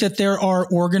I think that there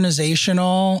are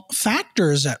organizational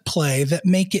factors at play that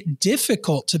make it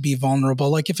difficult to be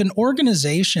vulnerable. Like if an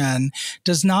organization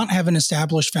does not have an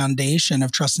established foundation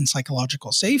of trust and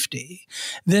psychological safety,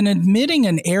 then admitting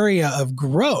an area of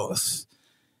growth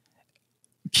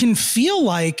can feel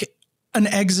like an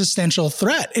existential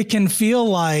threat. It can feel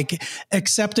like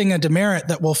accepting a demerit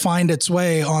that will find its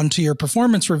way onto your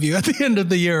performance review at the end of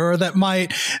the year, or that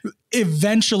might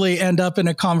eventually end up in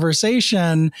a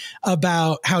conversation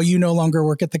about how you no longer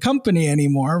work at the company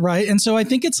anymore, right? And so I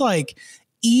think it's like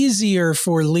easier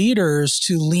for leaders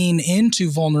to lean into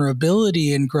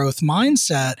vulnerability and growth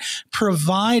mindset,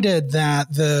 provided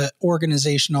that the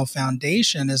organizational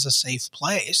foundation is a safe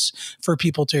place for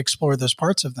people to explore those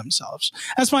parts of themselves.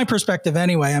 That's my perspective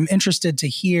anyway. I'm interested to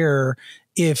hear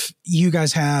if you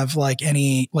guys have like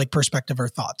any like perspective or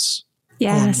thoughts.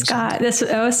 Yeah, Scott,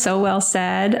 that was so well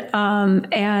said.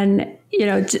 And, you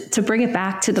know, to bring it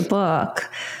back to the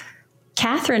book,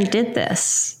 Catherine did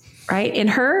this. Right? In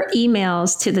her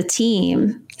emails to the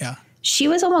team, she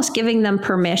was almost giving them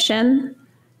permission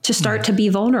to start to be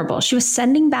vulnerable. She was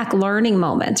sending back learning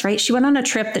moments, right? She went on a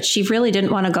trip that she really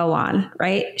didn't want to go on,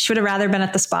 right? She would have rather been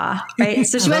at the spa, right?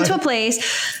 So she went to a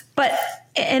place, but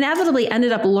inevitably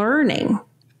ended up learning,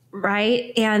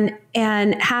 right?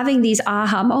 And having these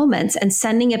aha moments and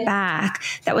sending it back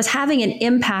that was having an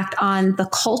impact on the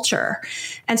culture.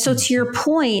 And so to your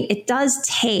point, it does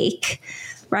take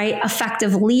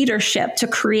effective leadership to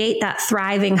create that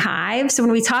thriving hive. So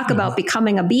when we talk about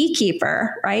becoming a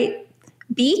beekeeper, right?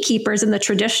 Beekeepers in the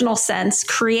traditional sense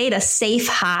create a safe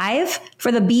hive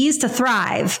for the bees to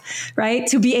thrive, right?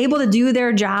 To be able to do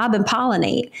their job and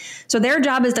pollinate. So their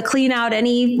job is to clean out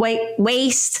any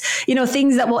waste,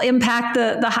 things that will impact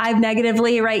the hive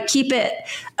negatively, right? Keep it,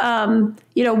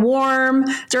 warm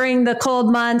during the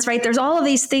cold months, right? There's all of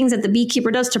these things that the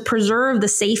beekeeper does to preserve the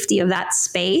safety of that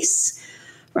space.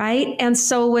 Right. And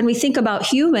so when we think about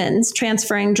humans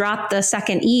drop the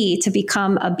second E to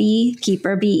become a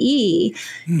beekeeper, BE,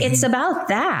 it's about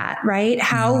that, right?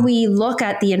 How we look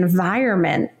at the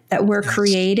environment that we're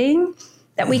creating,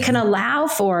 that we can allow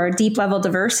for deep level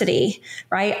diversity,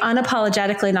 right?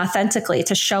 Unapologetically and authentically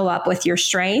to show up with your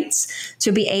strengths,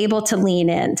 to be able to lean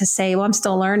in, to say, well, I'm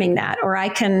still learning that, or I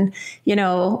can,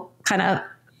 kind of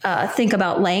think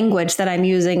about language that I'm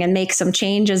using and make some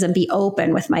changes and be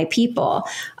open with my people.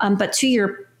 But to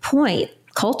your point,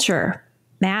 culture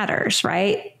matters,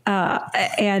 right?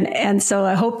 And so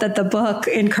I hope that the book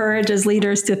encourages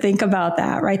leaders to think about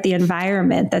that, right? The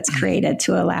environment that's created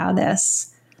to allow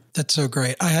this. That's so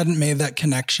great. I hadn't made that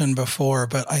connection before,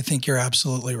 but I think you're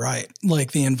absolutely right.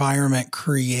 Like the environment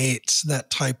creates that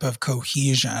type of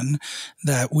cohesion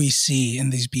that we see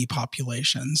in these bee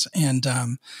populations.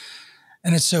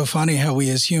 And it's so funny how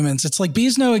we as humans, it's like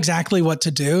bees know exactly what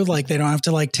to do. Like they don't have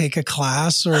to like take a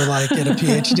class or like get a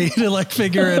PhD to like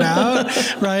figure it out.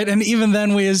 Right. And even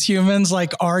then we as humans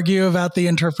like argue about the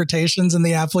interpretations and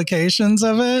the applications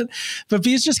of it. But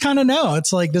bees just kind of know.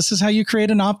 It's like, this is how you create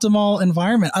an optimal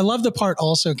environment. I love the part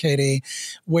also, Katie,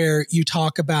 where you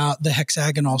talk about the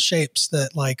hexagonal shapes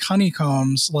that like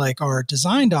honeycombs like are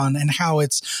designed on and how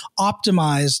it's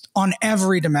optimized on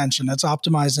every dimension. It's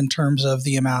optimized in terms of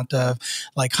the amount of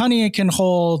like honey it can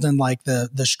hold and like the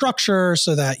structure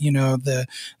so that, the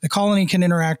colony can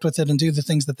interact with it and do the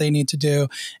things that they need to do.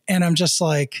 And I'm just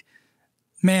like,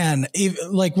 man,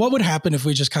 like what would happen if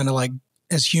we just kind of like,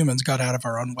 as humans got out of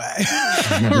our own way,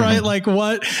 right? Like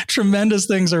what tremendous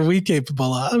things are we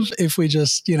capable of if we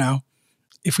just, I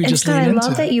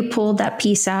love that you pulled that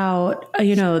piece out,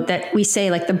 that we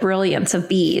say like the brilliance of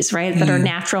bees, right? That are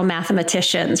natural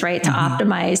mathematicians, right? To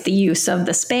optimize the use of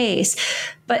the space.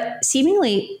 But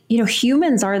seemingly,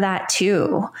 humans are that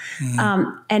too.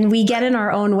 And we get in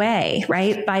our own way,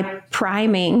 right? By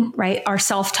priming, right? Our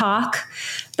self-talk,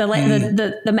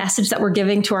 the message that we're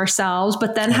giving to ourselves,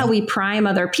 but then how we prime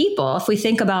other people. If we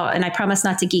think about, and I promise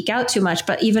not to geek out too much,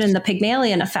 but even in the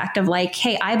Pygmalion effect of like,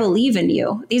 hey, I believe in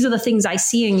you. These are the things I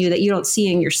see in you that you don't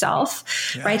see in yourself,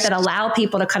 right? That allow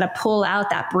people to kind of pull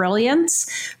out that brilliance,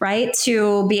 right?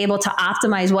 To be able to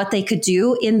optimize what they could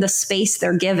do in the space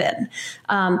they're given.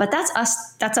 But that's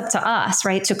up to us,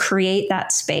 right? To create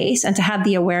that space and to have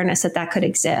the awareness that could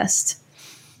exist.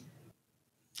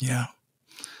 Yeah.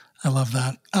 I love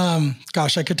that.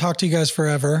 Gosh, I could talk to you guys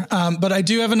forever. But I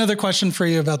do have another question for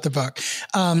you about the book.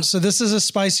 So this is a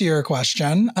spicier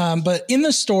question. But in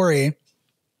the story,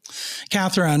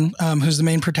 Catherine, who's the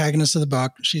main protagonist of the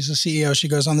book, she's a CEO. She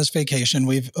goes on this vacation.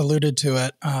 We've alluded to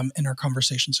it in our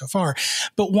conversation so far.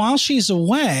 But while she's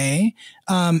away,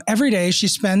 every day she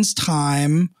spends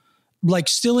time like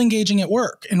still engaging at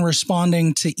work and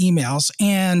responding to emails.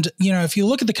 And, you know, if you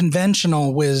look at the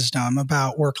conventional wisdom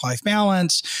about work-life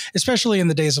balance, especially in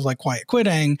the days of like quiet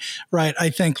quitting, right?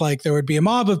 I think like there would be a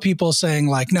mob of people saying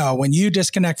like, no, when you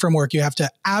disconnect from work, you have to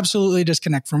absolutely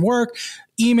disconnect from work.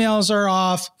 Emails are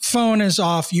off, phone is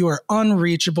off, you are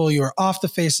unreachable, you are off the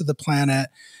face of the planet.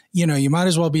 You know, you might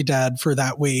as well be dead for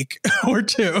that week or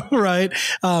two, right?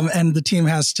 And the team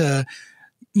has to,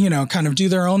 you know, kind of do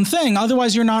their own thing.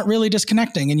 Otherwise, you're not really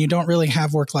disconnecting and you don't really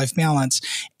have work-life balance.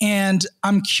 And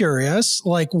I'm curious,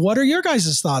 like, what are your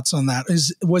guys' thoughts on that?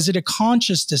 Was it a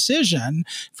conscious decision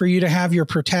for you to have your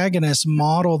protagonist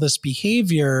model this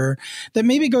behavior that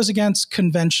maybe goes against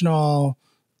conventional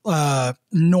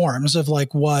norms of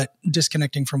like what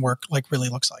disconnecting from work like really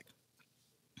looks like?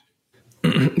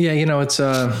 Yeah, you know,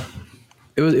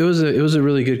 it was a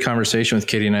really good conversation with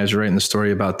Katie and I was writing the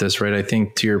story about this, right? I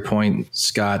think to your point,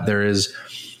 Scott, there is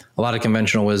a lot of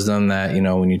conventional wisdom that, you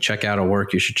know, when you check out of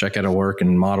work, you should check out of work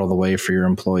and model the way for your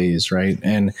employees, right?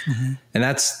 And and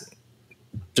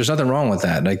there's nothing wrong with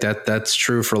that. Like that's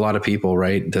true for a lot of people,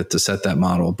 right? To set that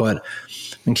model. But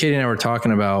when Katie and I were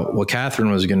talking about what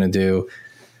Catherine was going to do,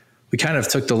 we kind of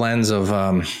took the lens of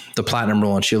the platinum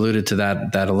rule, and she alluded to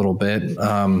that a little bit.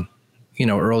 You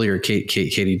know, earlier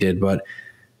Katie did, but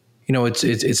you know,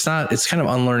 it's kind of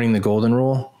unlearning the golden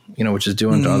rule, you know, which is do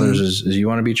unto others as you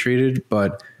want to be treated,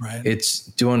 but it's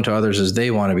do unto others as they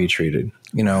want to be treated,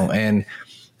 you know, and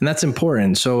that's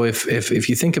important. So if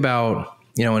you think about,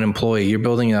 you know, an employee, you're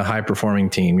building a high performing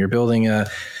team, you're building an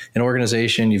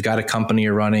organization, you've got a company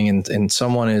you're running, and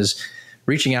someone is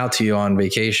reaching out to you on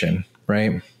vacation,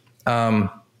 right?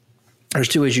 There's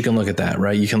two ways you can look at that,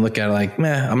 right? You can look at it like, I'm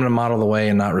going to model the way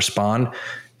and not respond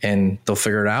and they'll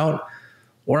figure it out.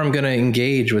 Or I'm going to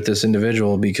engage with this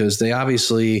individual because they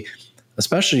obviously,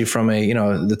 especially from a, you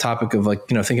know, the topic of like,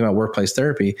 you know, thinking about workplace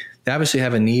therapy, they obviously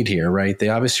have a need here, right? They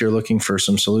obviously are looking for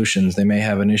some solutions. They may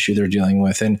have an issue they're dealing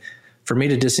with. And for me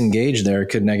to disengage there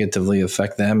could negatively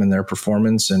affect them and their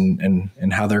performance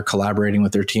and how they're collaborating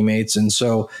with their teammates. And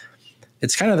so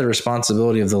it's kind of the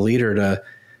responsibility of the leader to,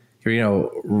 you know,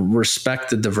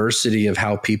 respect the diversity of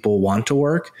how people want to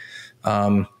work,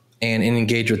 and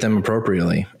engage with them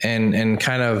appropriately and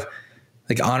kind of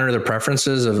like honor the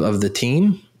preferences of the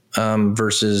team,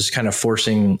 versus kind of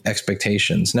forcing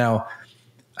expectations. Now,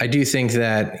 I do think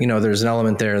that, you know, there's an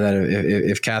element there that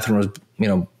if Catherine was, you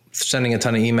know, sending a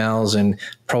ton of emails and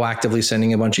proactively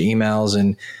sending a bunch of emails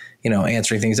and, you know,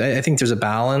 answering things, I think there's a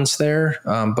balance there.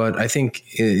 But I think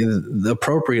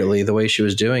appropriately, the way she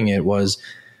was doing it was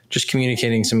just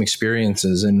communicating some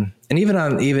experiences and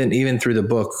even through the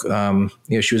book, you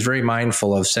know, she was very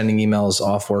mindful of sending emails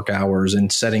off work hours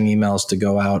and setting emails to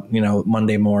go out, you know,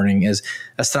 Monday morning as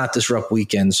to not disrupt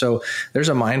weekends. So there's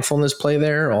a mindfulness play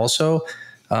there also,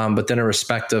 but then a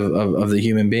respect of the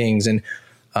human beings. And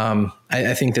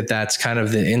I think that's kind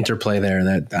of the interplay there.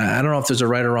 That I don't know if there's a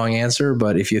right or wrong answer,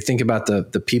 but if you think about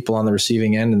the people on the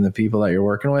receiving end and the people that you're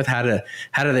working with, how do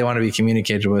they want to be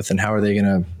communicated with, and how are they going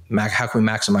to how can we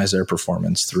maximize their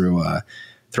performance through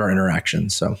our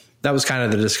interactions? So that was kind of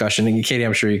the discussion. And Katie,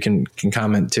 I'm sure you can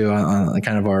comment too on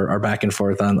kind of our back and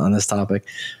forth on this topic.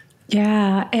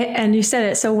 Yeah. And you said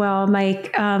it so well,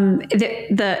 Mike.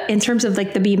 In terms of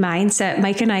like the B mindset,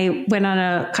 Mike and I went on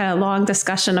a kind of long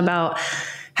discussion about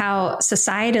how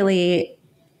societally,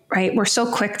 right, we're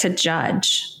so quick to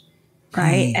judge,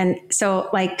 right? And so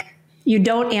like, you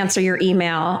don't answer your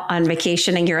email on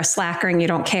vacation and you're a slacker and you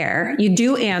don't care. You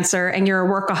do answer and you're a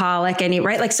workaholic and you,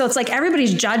 right? Like, so it's like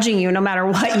everybody's judging you no matter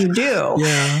what you do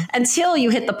until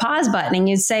you hit the pause button and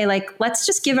you say like, let's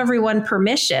just give everyone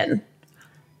permission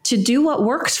to do what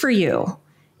works for you.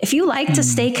 If you like to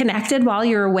stay connected while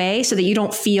you're away so that you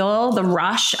don't feel the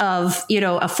rush of, you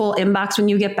know, a full inbox when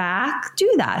you get back,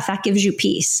 do that if that gives you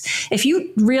peace. If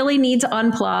you really need to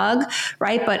unplug,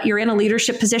 right, but you're in a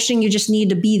leadership position, you just need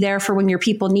to be there for when your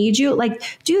people need you, like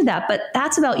do that. But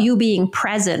that's about you being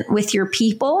present with your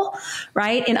people,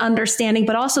 right, and understanding,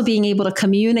 but also being able to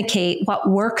communicate what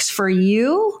works for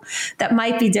you that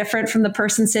might be different from the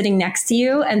person sitting next to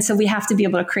you. And so we have to be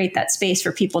able to create that space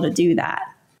for people to do that.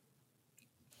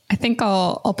 I think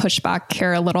I'll push back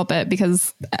here a little bit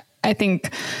because I think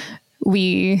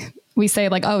we we say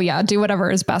like, oh yeah, do whatever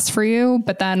is best for you.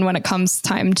 But then when it comes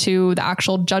time to the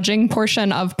actual judging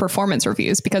portion of performance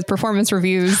reviews, because performance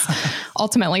reviews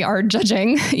ultimately are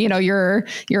judging, your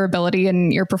ability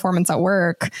and your performance at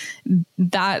work,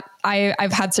 that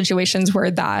I've had situations where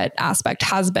that aspect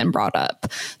has been brought up.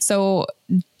 So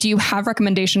do you have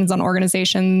recommendations on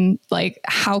organization? Like,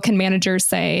 how can managers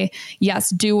say, yes,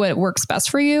 do what works best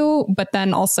for you, but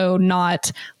then also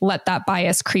not let that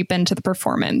bias creep into the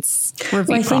performance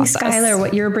review process? I think, Skylar,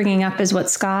 what you're bringing up is what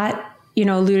Scott,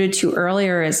 alluded to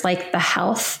earlier, is like the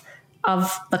health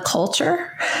of the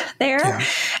culture there. Yeah.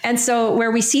 And so where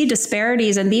we see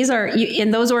disparities, and these are in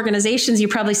those organizations, you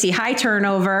probably see high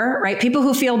turnover, right? People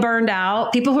who feel burned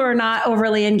out, people who are not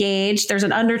overly engaged. There's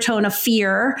an undertone of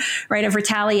fear, right? Of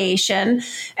retaliation.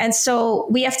 And so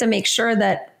we have to make sure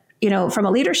that, from a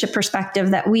leadership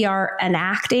perspective, that we are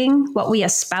enacting what we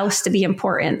espouse to be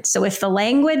important. So if the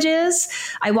language is,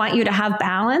 I want you to have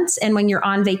balance, and when you're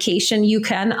on vacation, you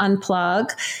can unplug,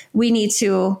 we need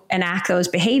to enact those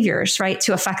behaviors, right?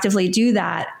 To effectively do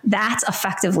that. That's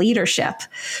effective leadership.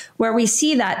 Where we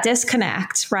see that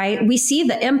disconnect, right? We see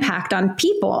the impact on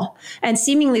people, and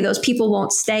seemingly those people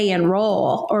won't stay in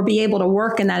role or be able to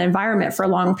work in that environment for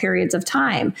long periods of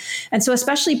time. And so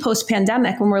especially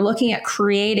post-pandemic, when we're looking at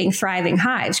creating thriving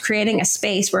hives, creating a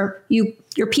space where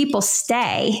your people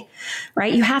stay,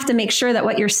 right? You have to make sure that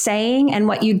what you're saying and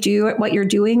what you're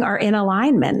doing are in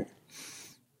alignment.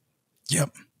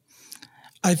 Yep.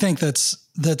 I think that's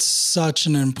such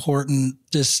an important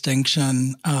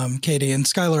distinction, Katie. And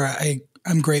Skylar,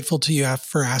 I'm grateful to you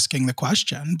for asking the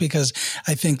question, because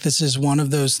I think this is one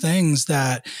of those things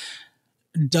that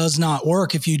does not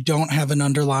work if you don't have an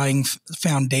underlying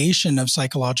foundation of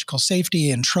psychological safety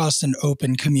and trust and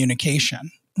open communication,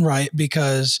 right?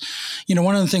 Because,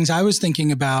 one of the things I was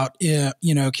thinking about,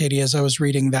 Katie, as I was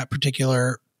reading that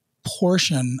particular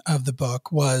portion of the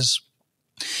book, was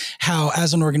how,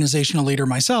 as an organizational leader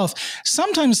myself,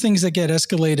 sometimes things that get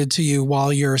escalated to you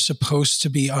while you're supposed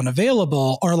to be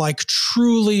unavailable are like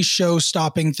truly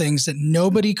show-stopping things that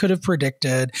nobody could have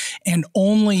predicted, and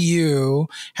only you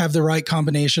have the right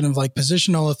combination of like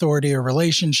positional authority or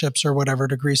relationships or whatever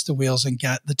to grease the wheels and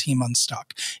get the team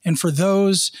unstuck. And for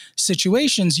those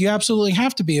situations, you absolutely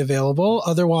have to be available.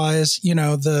 Otherwise,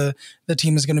 the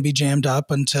team is going to be jammed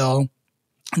up until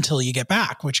you get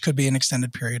back, which could be an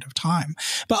extended period of time.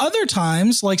 But other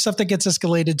times, like stuff that gets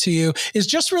escalated to you is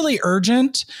just really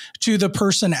urgent to the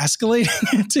person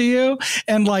escalating it to you.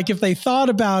 And like, if they thought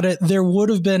about it, there would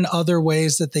have been other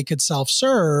ways that they could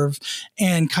self-serve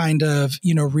and kind of,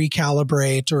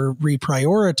 recalibrate or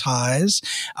reprioritize.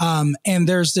 And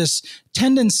there's this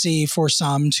tendency for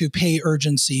some to pay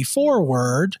urgency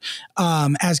forward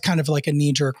as kind of like a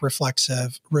knee-jerk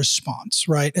reflexive response,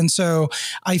 right? And so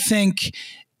I think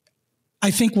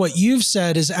what you've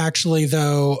said is actually,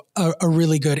 though, a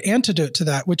really good antidote to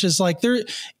that, which is like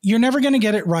you're never going to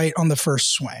get it right on the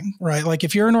first swing, right? Like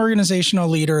if you're an organizational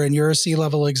leader and you're a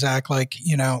C-level exec, like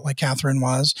Catherine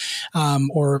was,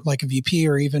 or like a VP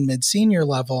or even mid-senior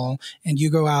level, and you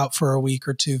go out for a week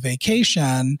or two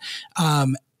vacation,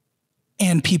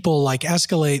 and people like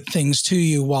escalate things to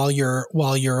you while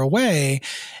you're away.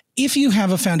 If you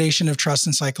have a foundation of trust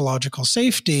and psychological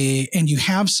safety, and you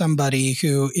have somebody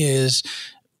who is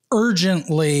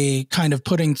urgently kind of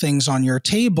putting things on your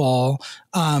table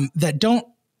that don't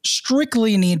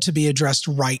strictly need to be addressed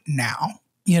right now,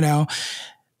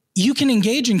 you can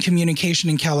engage in communication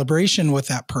and calibration with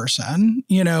that person,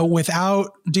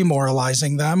 without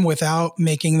demoralizing them, without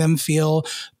making them feel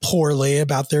poorly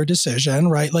about their decision,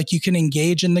 right? Like you can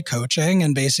engage in the coaching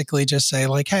and basically just say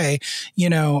like, hey,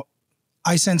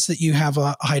 I sense that you have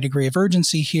a high degree of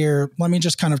urgency here. Let me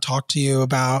just kind of talk to you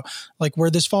about like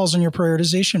where this falls in your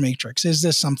prioritization matrix. Is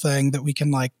this something that we can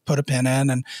like put a pin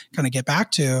in and kind of get back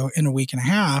to in a week and a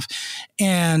half?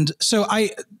 And so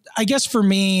I guess for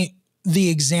me,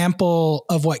 the example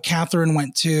of what Catherine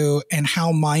went to and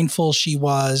how mindful she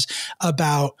was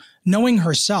about knowing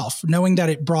herself, knowing that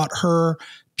it brought her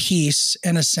peace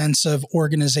and a sense of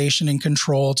organization and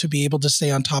control to be able to stay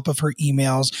on top of her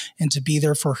emails and to be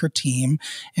there for her team,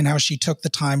 and how she took the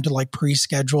time to like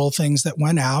pre-schedule things that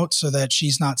went out so that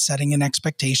she's not setting an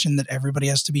expectation that everybody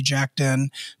has to be jacked in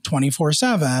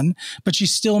 24/7, but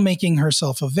she's still making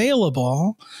herself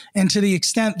available. And to the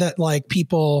extent that like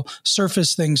people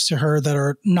surface things to her that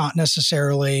are not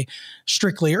necessarily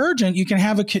strictly urgent, you can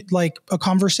have a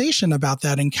conversation about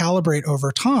that and calibrate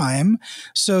over time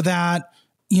so that,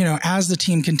 as the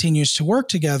team continues to work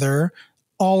together,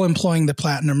 all employing the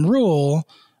platinum rule,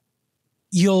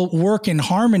 you'll work in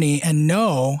harmony and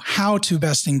know how to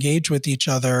best engage with each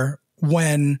other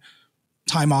when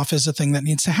time off is a thing that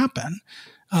needs to happen.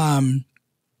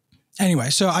 Anyway,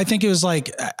 so I think it was like,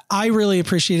 I really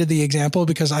appreciated the example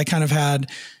because I kind of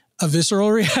had a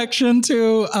visceral reaction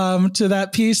to that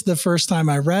piece the first time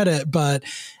I read it. But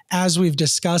as we've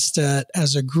discussed it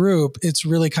as a group, it's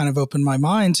really kind of opened my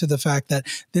mind to the fact that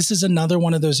this is another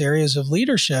one of those areas of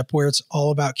leadership where it's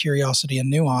all about curiosity and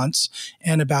nuance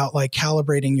and about like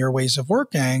calibrating your ways of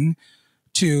working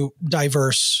to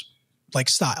diverse like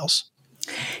styles.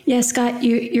 Yeah, Scott,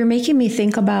 you're making me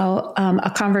think about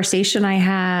a conversation I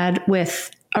had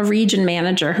with a region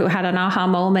manager who had an aha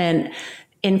moment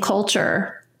in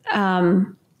culture,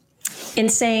 in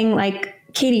saying like,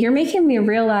 Katie, you're making me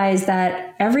realize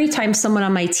that every time someone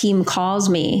on my team calls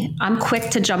me, I'm quick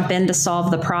to jump in to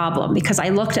solve the problem because I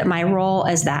looked at my role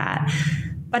as that.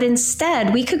 But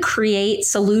instead, we could create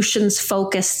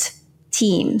solutions-focused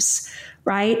teams,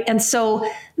 right? And so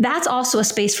that's also a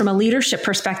space from a leadership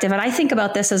perspective. And I think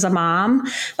about this as a mom.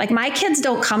 Like my kids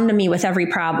don't come to me with every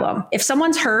problem. If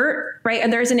someone's hurt, right,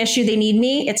 and there's an issue, they need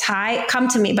me, it's high, come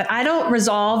to me. But I don't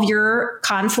resolve your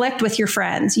conflict with your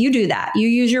friends. You do that. You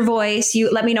use your voice.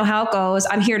 You let me know how it goes.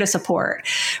 I'm here to support,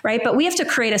 right? But we have to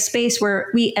create a space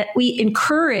where we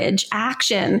encourage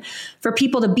action for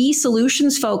people to be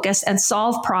solutions focused and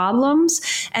solve problems.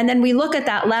 And then we look at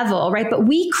that level, right? But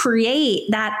we create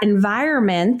that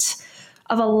environment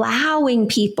of allowing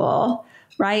people,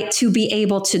 right, to be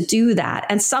able to do that.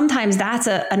 And sometimes that's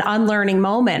an unlearning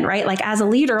moment, right? Like as a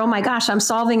leader, oh my gosh, I'm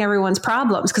solving everyone's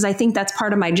problems because I think that's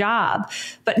part of my job.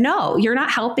 But no, you're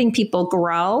not helping people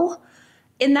grow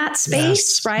in that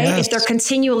space, right? Yes. If they're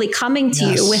continually coming to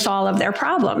you with all of their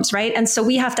problems, right? And so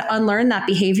we have to unlearn that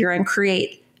behavior and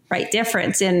create, right,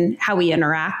 difference in how we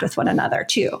interact with one another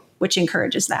too, which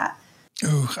encourages that.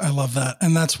 Oh, I love that.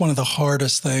 And that's one of the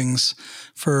hardest things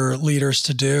for leaders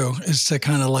to do is to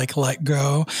kind of like let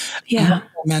go. Yeah. My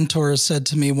mentor said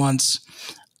to me once,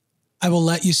 I will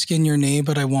let you skin your knee,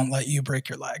 but I won't let you break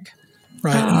your leg.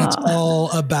 Right. And it's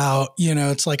all about,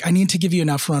 it's like, I need to give you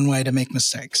enough runway to make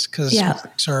mistakes because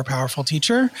mistakes are a powerful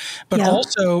teacher, but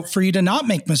also for you to not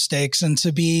make mistakes and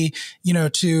to be,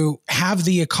 to have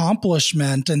the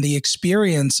accomplishment and the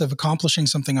experience of accomplishing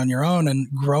something on your own and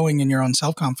growing in your own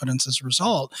self-confidence as a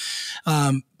result.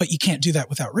 But you can't do that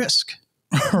without risk.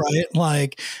 Right.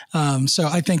 Like, so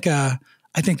I think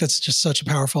that's just such a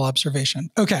powerful observation.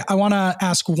 Okay, I want to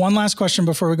ask one last question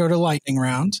before we go to lightning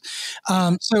round.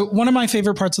 So one of my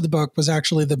favorite parts of the book was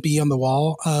actually the bee on the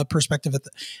wall perspective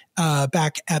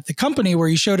back at the company where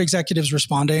you showed executives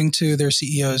responding to their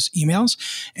CEO's emails.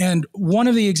 And one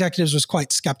of the executives was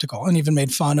quite skeptical and even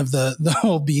made fun of the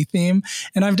whole bee theme.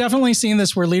 And I've definitely seen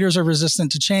this where leaders are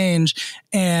resistant to change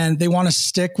and they want to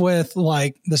stick with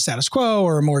like the status quo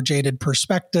or a more jaded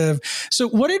perspective. So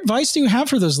what advice do you have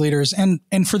for those leaders and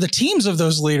for the teams of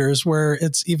those leaders where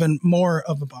it's even more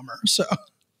of a bummer? So.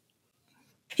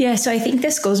 Yeah, so I think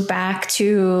this goes back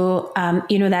to,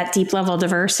 that deep level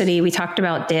diversity. We talked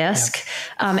about DISC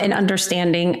and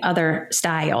understanding other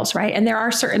styles, right? And there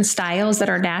are certain styles that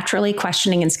are naturally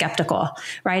questioning and skeptical,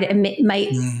 right? It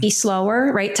might be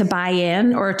slower, right, to buy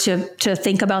in or to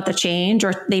think about the change,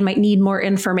 or they might need more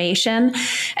information.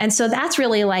 And so that's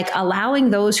really like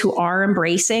allowing those who are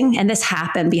embracing, and this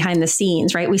happened behind the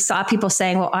scenes, right? We saw people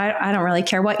saying, well, I don't really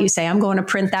care what you say. I'm going to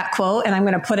print that quote and I'm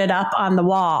going to put it up on the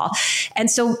wall. And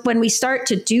so when we start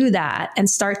to do that and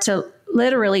start to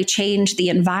literally change the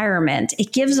environment,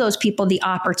 it gives those people the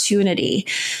opportunity.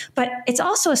 But it's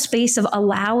also a space of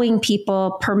allowing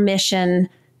people permission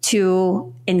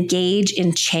to engage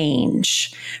in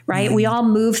change, right? We all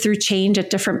move through change at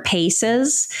different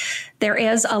paces. There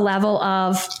is a level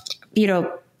of,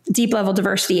 deep level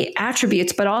diversity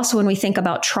attributes, but also when we think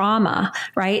about trauma,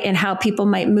 right? And how people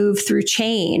might move through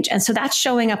change. And so that's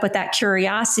showing up with that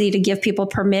curiosity to give people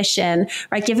permission,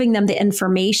 right? Giving them the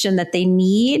information that they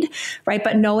need, right?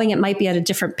 But knowing it might be at a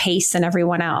different pace than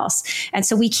everyone else. And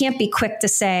so we can't be quick to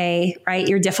say, right,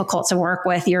 you're difficult to work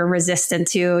with, you're resistant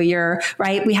to,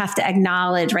 right? We have to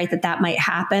acknowledge, right, that might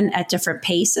happen at different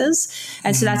paces.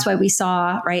 And so that's why we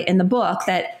saw, right, in the book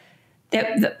that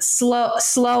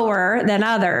slower than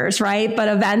others, right? But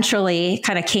eventually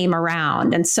kind of came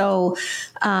around. And so,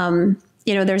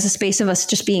 there's a space of us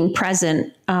just being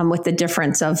present with the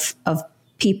difference of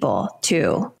people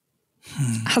too.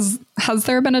 Has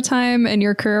there been a time in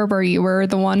your career where you were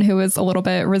the one who was a little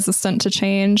bit resistant to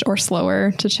change or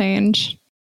slower to change?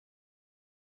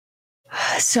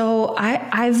 So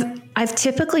I've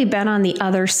typically been on the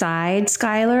other side,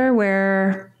 Skylar,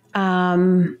 where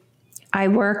I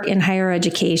work in higher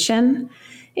education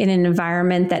in an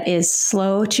environment that is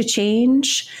slow to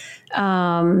change.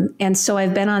 And so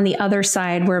I've been on the other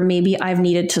side where maybe I've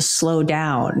needed to slow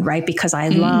down, right? Because I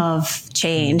love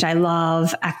change. I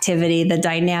love activity, the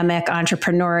dynamic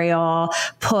entrepreneurial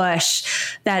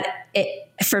push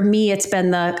for me, it's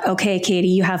been okay, Katie,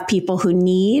 you have people who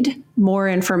need more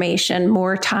information,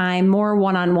 more time, more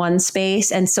one-on-one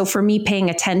space. And so for me, paying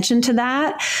attention to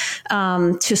that,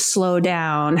 to slow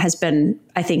down has been,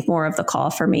 I think, more of the call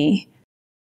for me.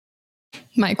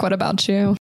 Mike, what about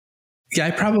you? Yeah,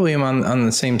 I probably am on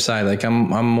the same side. Like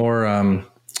I'm more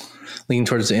leaning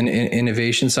towards the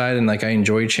innovation side, and like I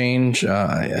enjoy change.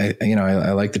 I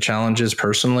like the challenges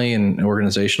personally and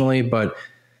organizationally, but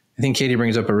I think Katie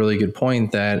brings up a really good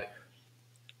point that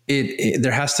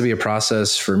there has to be a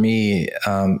process for me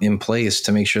in place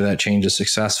to make sure that change is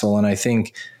successful. And I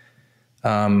think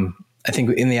in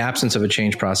the absence of a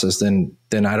change process, then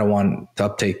I don't want to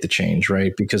uptake the change,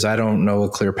 right? Because I don't know a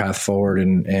clear path forward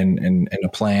and a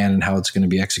plan and how it's going to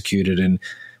be executed. And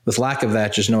with lack of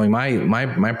that, just knowing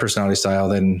my personality style,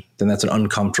 then that's an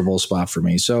uncomfortable spot for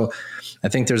me. So I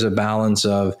think there's a balance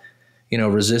of,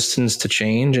 resistance to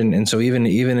change. And so even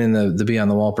in the Be on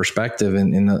the Wall perspective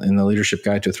and in the Leadership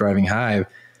Guide to a Thriving Hive,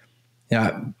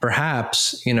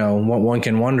 perhaps, one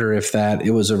can wonder if that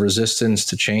it was a resistance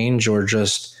to change or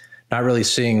just not really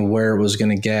seeing where it was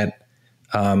going to get,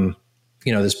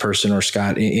 this person or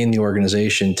Scott in the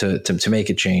organization to make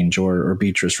a change or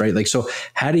Beatrice, right? Like, so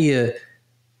how do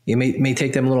it may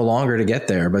take them a little longer to get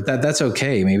there, but that's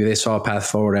okay. Maybe they saw a path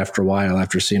forward after a while,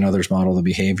 after seeing others model the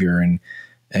behavior.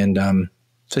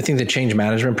 So I think the change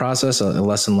management process, a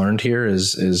lesson learned here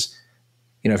is,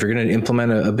 if you're going to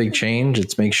implement a big change,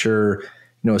 it's make sure,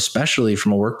 especially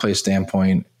from a workplace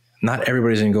standpoint, not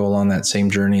everybody's going to go along that same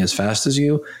journey as fast as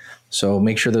you. So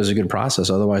make sure there's a good process.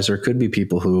 Otherwise, there could be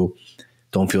people who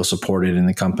don't feel supported in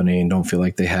the company and don't feel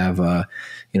like they have,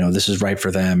 this is right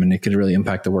for them. And it could really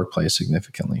impact the workplace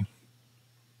significantly.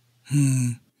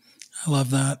 I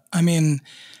love that. I mean,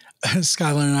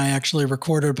 Skylar and I actually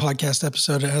recorded a podcast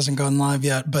episode. It hasn't gone live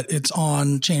yet, but it's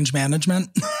on change management.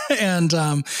 And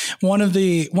one of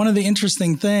the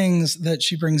interesting things that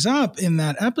she brings up in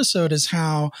that episode is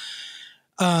how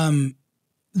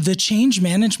the change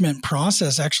management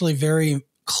process actually very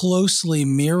closely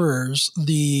mirrors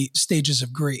the stages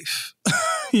of grief.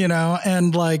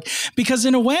 And because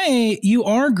in a way you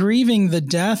are grieving the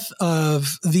death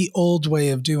of the old way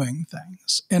of doing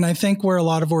things. And I think where a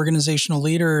lot of organizational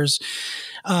leaders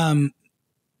find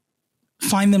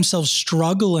themselves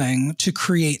struggling to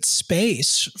create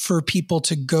space for people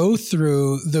to go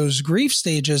through those grief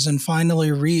stages and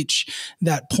finally reach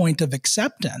that point of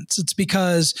acceptance. It's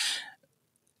because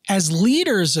as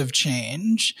leaders of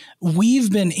change,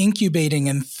 we've been incubating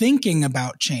and thinking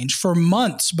about change for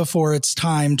months before it's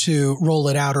time to roll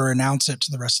it out or announce it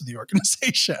to the rest of the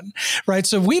organization, right?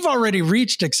 So we've already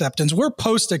reached acceptance. We're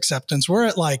post-acceptance. We're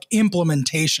at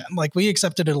implementation. We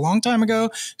accepted it a long time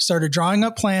ago, started drawing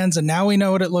up plans, and now we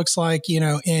know what it looks like,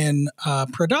 in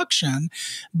production.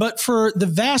 But for the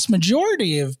vast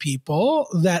majority of people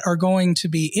that are going to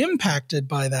be impacted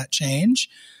by that change,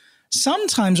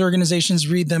 sometimes organizations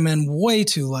read them in way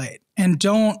too late and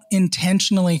don't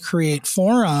intentionally create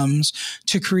forums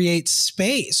to create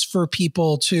space for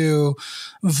people to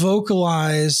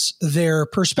vocalize their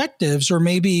perspectives or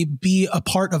maybe be a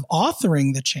part of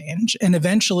authoring the change and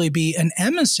eventually be an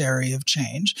emissary of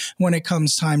change when it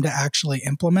comes time to actually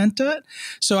implement it.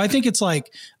 So I think it's I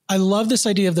love this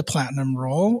idea of the platinum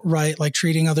rule, right? Like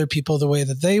treating other people the way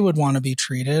that they would want to be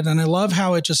treated. And I love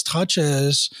how it just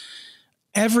touches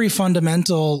every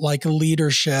fundamental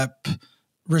leadership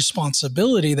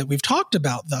responsibility that we've talked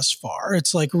about thus far.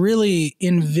 It's really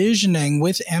envisioning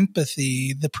with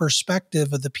empathy the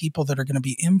perspective of the people that are going to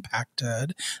be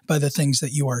impacted by the things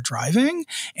that you are driving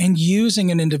and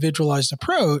using an individualized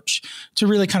approach to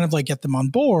really kind of get them on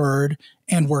board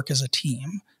and work as a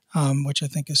team. Which I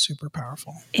think is super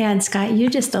powerful. And Scott, you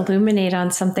just illuminate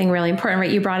on something really important, right?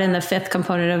 You brought in the fifth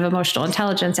component of emotional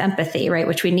intelligence, empathy, right?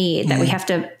 Which we need, that we have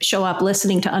to show up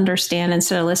listening to understand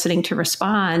instead of listening to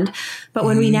respond. But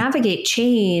when we navigate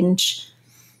change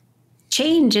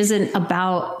isn't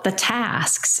about the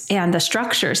tasks and the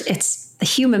structures. It's the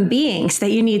human beings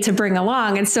that you need to bring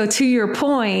along. And so to your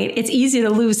point, it's easy to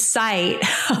lose sight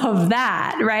of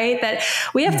that, right? That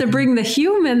we have to bring the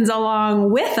humans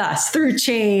along with us through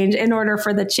change in order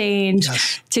for the change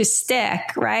to stick,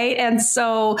 right? And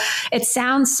so it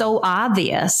sounds so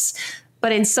obvious,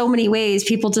 but in so many ways,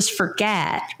 people just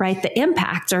forget, right? The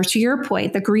impact, or to your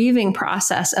point, the grieving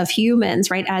process of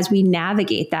humans, right? As we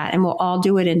navigate that, and we'll all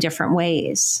do it in different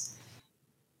ways.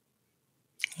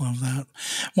 Love that.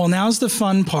 Well, now's the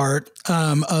fun part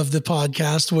of the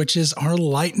podcast, which is our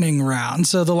lightning round.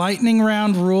 So the lightning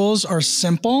round rules are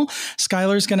simple.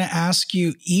 Skylar's going to ask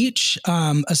you each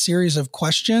a series of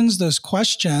questions. Those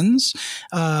questions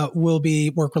will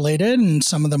be work related, and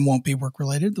some of them won't be work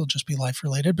related. They'll just be life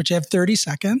related. But you have 30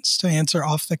 seconds to answer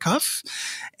off the cuff,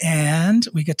 and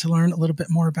we get to learn a little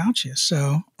bit more about you.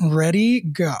 So ready,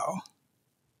 go.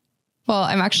 Well,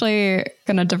 I'm actually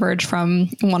going to diverge from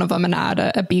one of them and add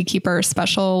a Beekeeper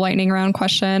special lightning round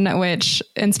question, which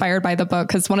inspired by the book,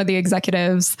 because one of the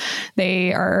executives,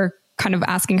 they are kind of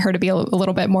asking her to be a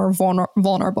little bit more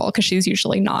vulnerable because she's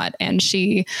usually not. And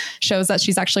she shows that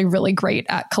she's actually really great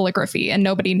at calligraphy, and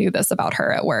nobody knew this about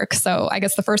her at work. So I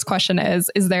guess the first question is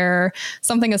there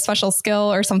something, a special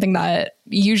skill or something that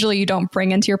usually you don't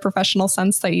bring into your professional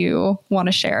sense that you want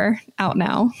to share out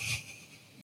now?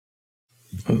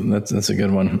 That's a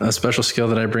good one. A special skill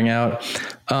that I bring out.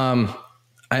 I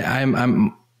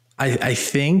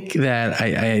think that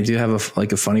I do have a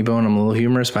funny bone. I'm a little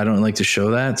humorous, but I don't like to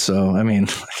show that. So, I mean,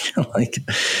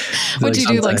 would you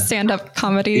do like stand-up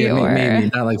comedy? Yeah, or maybe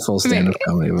not like full stand-up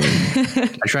comedy. But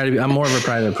I try to be, I'm more of a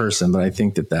private person, but I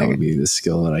think that would be the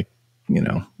skill that I,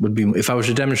 would be, if I was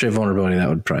to demonstrate vulnerability, that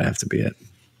would probably have to be it.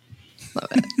 Love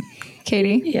it.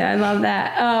 Katie? Yeah, I love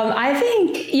that. I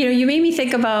think, you made me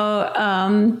think about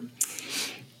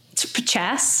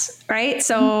chess, right?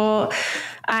 So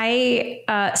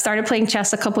I started playing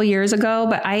chess a couple years ago,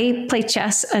 but I play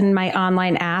chess in my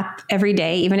online app every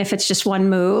day, even if it's just one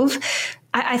move.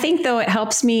 I think, though, it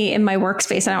helps me in my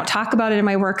workspace. I don't talk about it in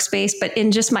my workspace, but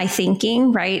in just my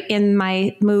thinking, right? In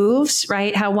my moves,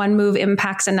 right? How one move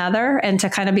impacts another, and to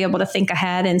kind of be able to think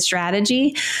ahead in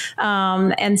strategy.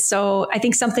 And so I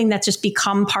think something that's just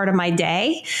become part of my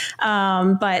day,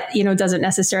 but, doesn't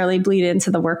necessarily bleed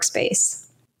into the workspace.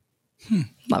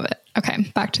 Love it. Okay,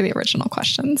 back to the original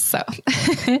questions. So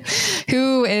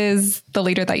who is the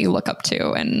leader that you look up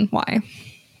to and why?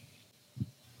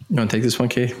 You want to take this one,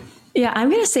 Katie? Yeah, I'm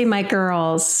going to say my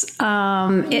girls.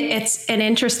 It's an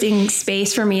interesting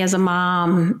space for me as a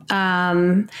mom.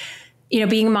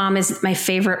 Being a mom is my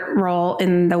favorite role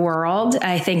in the world.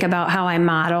 I think about how I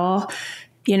model,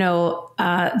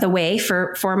 the way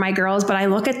for my girls, but I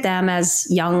look at them as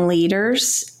young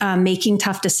leaders, making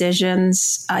tough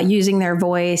decisions, using their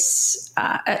voice,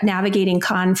 navigating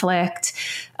conflict,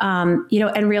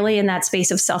 and really in that space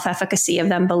of self-efficacy, of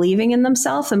them believing in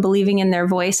themselves and believing in their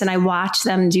voice. And I watch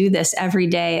them do this every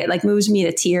day. It moves me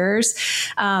to tears.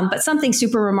 But something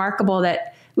super remarkable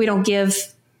that we don't give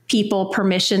people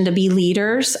permission to be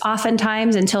leaders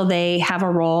oftentimes until they have a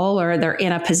role or they're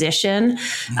in a position.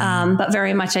 But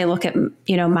very much I look at,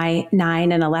 my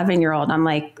 9 and 11-year-old, I'm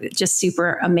just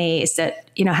super amazed at,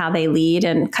 how they lead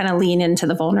and kind of lean into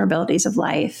the vulnerabilities of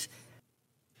life.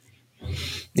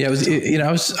 Yeah,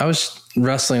 I was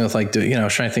wrestling with I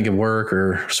was trying to think of work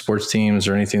or sports teams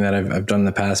or anything that I've done in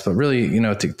the past, but really,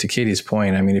 to Katie's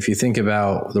point, I mean, if you think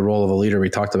about the role of a leader, we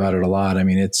talked about it a lot. I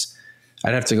mean,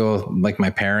 I'd have to go like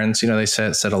my parents, they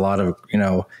said a lot of,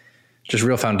 just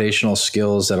real foundational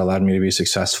skills that allowed me to be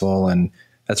successful. And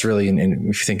that's really, and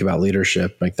if you think about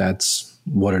leadership, that's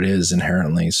what it is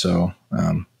inherently. So,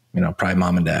 probably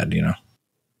mom and dad,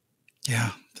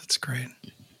 Yeah, that's great.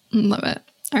 Love it.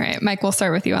 All right, Mike, we'll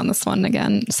start with you on this one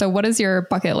again. So what is your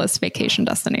bucket list vacation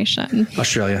destination?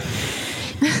 Australia.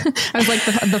 I was like,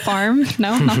 the farm?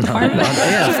 No, not the farm.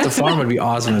 Yeah, the farm would be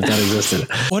awesome if that existed.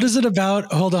 What is it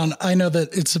about? Hold on. I know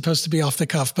that it's supposed to be off the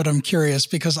cuff, but I'm curious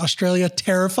because Australia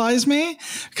terrifies me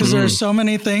because there are so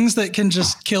many things that can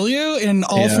just kill you in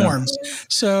all forms.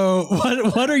 So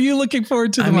what are you looking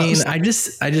forward to the most? I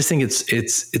just think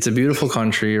it's a beautiful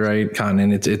country, right, Con?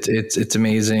 And it's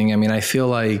amazing. I mean, I feel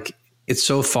like it's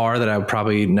so far that I would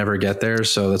probably never get there.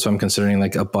 So that's what I'm considering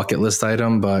a bucket list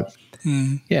item. But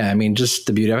yeah, I mean, just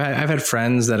the beauty. I've had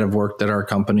friends that have worked at our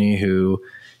company who,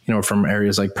 are from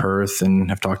areas like Perth and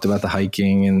have talked about the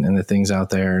hiking and the things out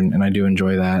there. And I do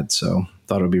enjoy that. So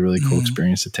thought it would be a really cool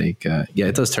experience to take. Yeah,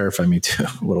 it does terrify me too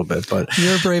a little bit, but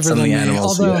you're braver than me.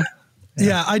 Animals, although,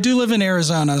 yeah, I do live in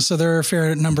Arizona, so there are a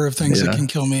fair number of things that can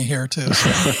kill me here too.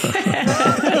 So.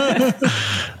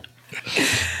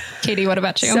 Katie, what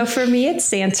about you? So for me, it's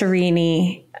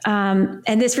Santorini.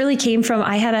 And this really came from,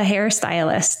 I had a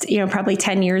hairstylist, probably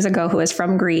 10 years ago who was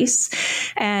from Greece.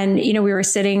 And, we were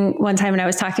sitting one time and I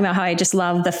was talking about how I just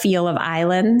love the feel of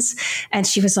islands. And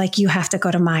she was like, you have to go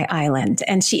to my island.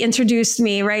 And she introduced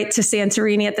me right to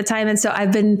Santorini at the time. And so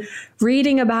I've been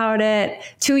reading about it.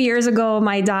 2 years ago,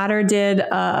 my daughter did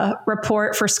a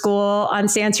report for school on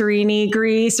Santorini,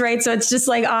 Greece, right? So it's just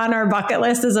on our bucket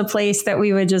list as a place that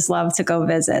we would just love to go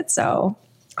visit. So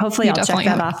hopefully I'll check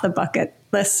that off the bucket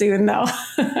list soon though.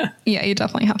 Yeah, you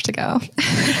definitely have to go.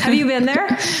 Have you been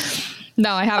there?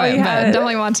 No, I haven't, but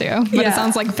definitely want to. But it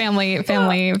sounds like family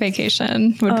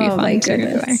vacation would be fun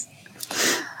too.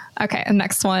 Okay, and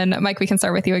next one, Mike, we can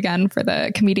start with you again for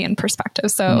the comedian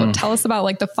perspective. So tell us about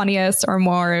like the funniest or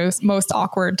most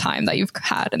awkward time that you've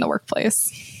had in the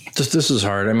workplace. This is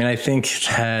hard. I mean, I think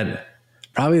that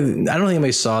probably, I don't think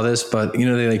anybody saw this, but you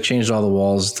know, they like changed all the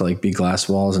walls to like be glass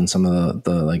walls in some of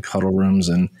the like huddle rooms.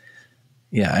 And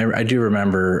yeah, I do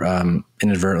remember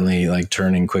inadvertently like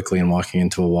turning quickly and walking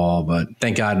into a wall, but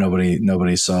thank God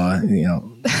nobody saw, you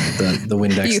know, the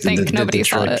Windex. You think nobody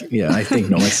saw it? Yeah, I think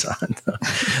nobody saw it.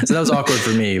 So that was awkward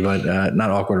for me, but not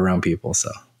awkward around people.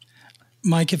 So.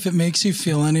 Mike, if it makes you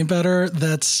feel any better,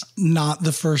 that's not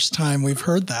the first time we've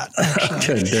heard that.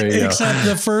 Good, there you Except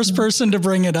the first person to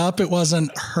bring it up, it wasn't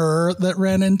her that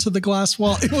ran into the glass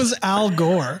wall. It was Al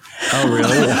Gore. Oh,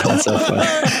 really? That's so funny.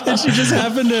 And she just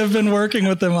happened to have been working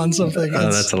with him on something. Oh,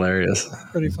 that's hilarious.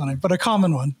 Pretty funny, but a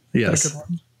common one. Yes. A good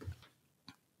one.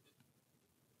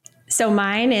 So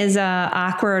mine is a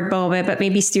awkward moment, but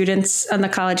maybe students on the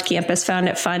college campus found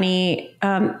it funny.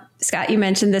 Scott, you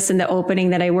mentioned this in the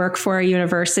opening that I work for a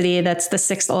university that's the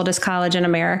 6th oldest college in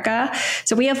America.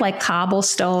 So we have like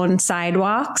cobblestone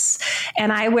sidewalks,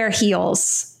 and I wear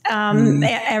heels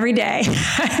every day.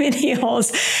 I'm in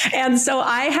heels. And so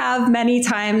I have many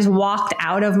times walked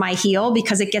out of my heel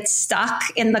because it gets stuck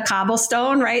in the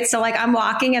cobblestone, right? So like I'm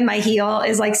walking and my heel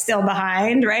is like still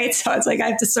behind, right? So it's like I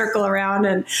have to circle around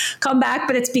and come back,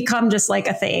 but it's become just like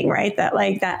a thing, right? That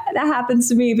like that happens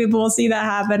to me. People will see that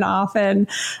happen often.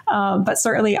 But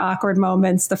certainly awkward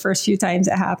moments the first few times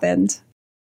it happened.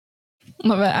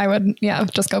 Love it. I would,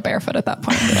 just go barefoot at that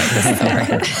point. Like, this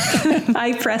is over.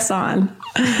 I press on.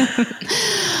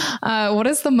 What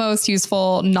is the most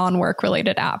useful non-work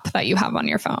related app that you have on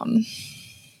your phone?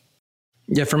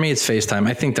 Yeah, for me, it's FaceTime.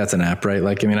 I think that's an app, right?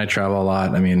 Like, I mean, I travel a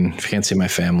lot. I mean, if I can't see my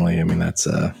family, I mean, that's,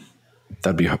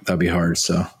 that'd be hard.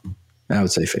 So I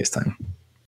would say FaceTime.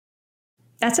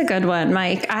 That's a good one,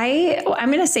 Mike.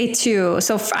 I'm going to say 2.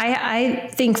 So I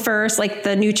think first, like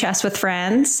the new chess with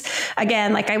friends.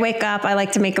 Again, like I wake up, I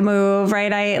like to make a move,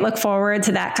 right? I look forward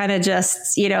to that kind of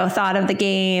just, thought of the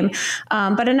game.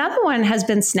 But another one has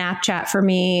been Snapchat for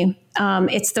me.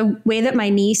 It's the way that my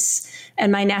niece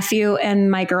and my nephew and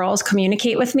my girls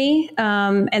communicate with me.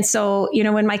 And so,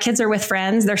 when my kids are with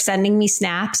friends, they're sending me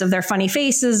snaps of their funny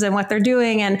faces and what they're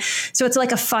doing. And so it's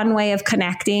like a fun way of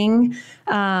connecting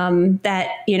that,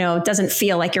 doesn't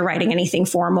feel like you're writing anything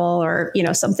formal or,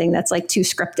 something that's like too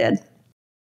scripted.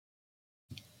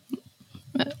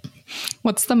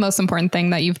 What's the most important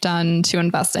thing that you've done to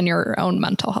invest in your own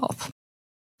mental health?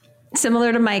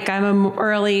 Similar to Mike, I'm an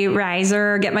early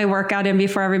riser, get my workout in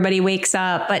before everybody wakes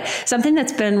up. But something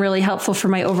that's been really helpful for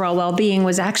my overall well-being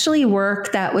was actually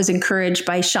work that was encouraged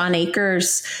by Sean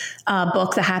Akers'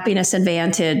 book, The Happiness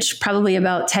Advantage. Probably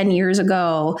about 10 years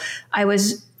ago, I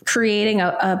was creating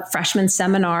a freshman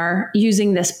seminar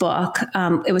using this book.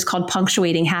 It was called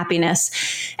Punctuating Happiness.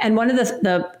 And one of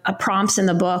the prompts in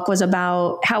the book was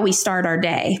about how we start our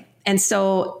day. And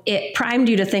so it primed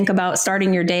you to think about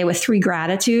starting your day with 3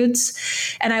 gratitudes.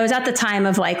 And I was at the time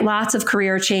of like lots of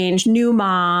career change, new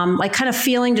mom, like kind of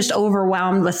feeling just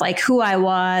overwhelmed with like who I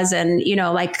was and,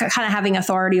 like kind of having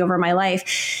authority over my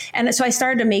life. And so I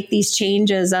started to make these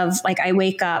changes of like, I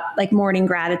wake up, like morning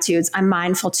gratitudes. I'm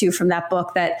mindful too from that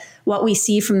book that what we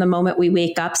see from the moment we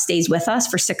wake up stays with us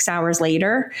for 6 hours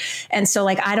later. And so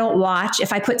like, I don't watch,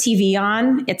 if I put TV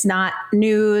on, it's not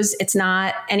news, it's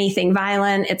not anything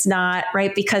violent, it's not,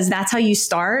 right? Because that's how you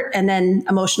start. And then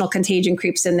emotional contagion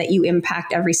creeps in that you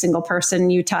impact every single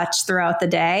person you touch throughout the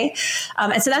day.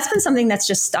 And so that's been something that's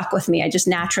just stuck with me. I just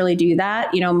naturally do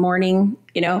that, morning,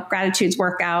 gratitudes,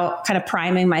 workout, kind of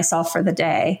priming myself for the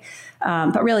day.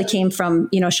 But really came from,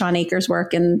 Sean Akers'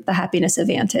 work and The Happiness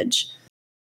Advantage.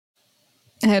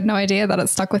 I had no idea that it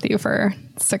stuck with you for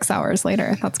 6 hours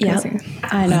later. That's crazy. Yep,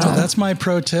 I know. That's my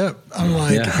pro tip. I'm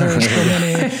like,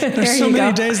 there's so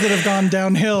many days that have gone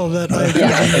downhill that I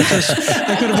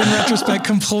could have in retrospect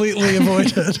completely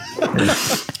avoided.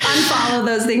 Unfollow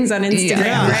those things on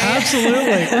Instagram, right?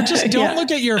 Absolutely. Or just don't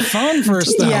look at your phone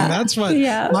first thing. That's what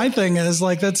my thing is.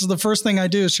 Like, that's the first thing I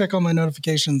do is check all my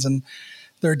notifications. And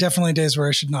there are definitely days where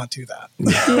I should not do that.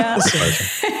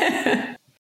 Yeah.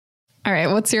 All right.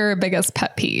 What's your biggest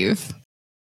pet peeve?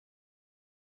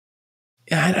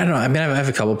 Yeah, I don't know. I mean, I have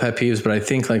a couple pet peeves, but I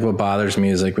think like what bothers me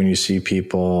is like when you see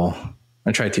people,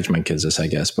 I try to teach my kids this, I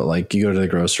guess, but like you go to the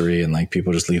grocery and like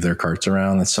people just leave their carts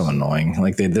around. That's so annoying.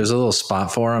 Like there's a little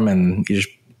spot for them and you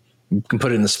can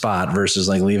put it in the spot versus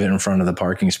like leave it in front of the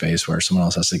parking space where someone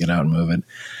else has to get out and move it.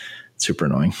 It's super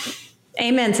annoying.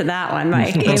 Amen to that one,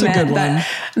 Mike. That's Amen. a good one.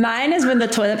 But mine is when the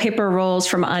toilet paper rolls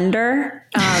from under.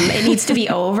 It needs to be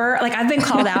over. Like, I've been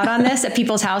called out on this at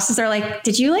people's houses. They're like,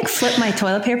 did you like flip my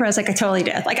toilet paper? I was like, I totally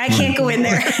did. Like, I can't go in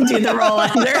there and do the roll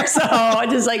under. So I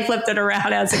just like flipped it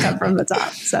around as it come from the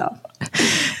top. So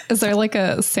is there like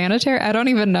a sanitary? I don't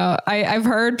even know. I've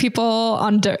heard people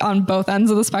on both ends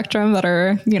of the spectrum that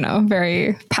are,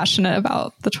 very passionate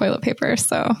about the toilet paper.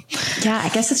 So yeah, I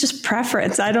guess it's just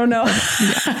preference. I don't know.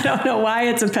 I don't know why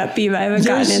it's a pet peeve. I haven't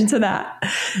gotten into that.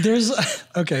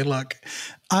 Okay, look.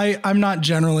 I'm not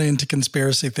generally into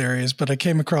conspiracy theories, but I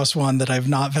came across one that I've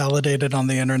not validated on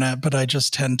the internet, but I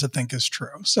just tend to think is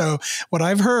true. So what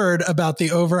I've heard about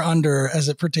the over-under as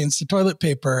it pertains to toilet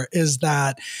paper is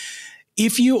that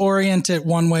if you orient it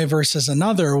one way versus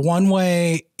another, one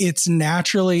way, it's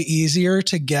naturally easier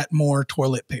to get more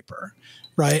toilet paper,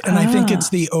 right? And I think it's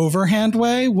the overhand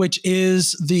way, which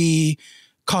is the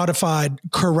codified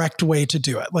correct way to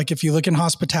do it. Like if you look in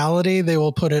hospitality, they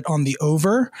will put it on the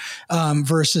over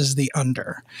versus the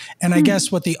under. And I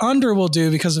guess what the under will do,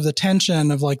 because of the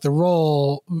tension of like the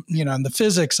roll, and the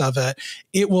physics of it,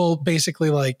 it will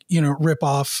basically like, rip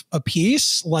off a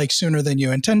piece like sooner than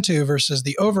you intend to, versus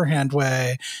the overhand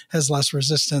way has less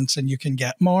resistance and you can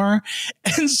get more.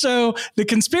 And so the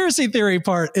conspiracy theory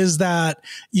part is that,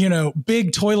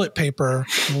 big toilet paper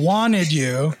wanted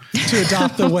you to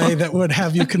adopt the way that would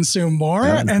have you consume more.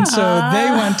 And so they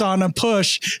went on a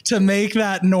push to make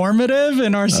that normative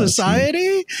in our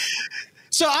society.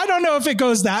 So I don't know if it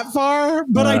goes that far,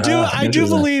 but I do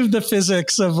believe the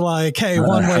physics of like, hey,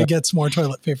 one way gets more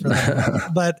toilet paper than the other.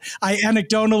 But I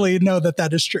anecdotally know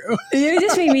that is true. You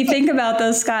just made me think about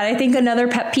those, Scott. I think another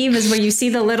pet peeve is where you see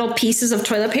the little pieces of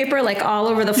toilet paper like all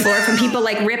over the floor from people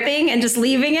like ripping and just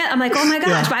leaving it. I'm like, oh my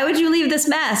gosh, why would you leave this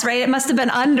mess? Right? It must have been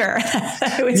under.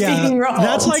 It was being rolled.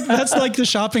 That's like the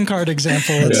shopping cart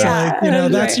example. It's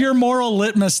that's your moral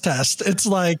litmus test. It's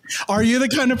like, are you the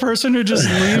kind of person who just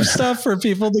leaves stuff for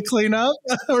people to clean up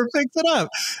or fix it up?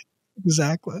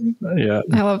 Exactly. Yeah.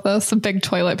 I love this. Big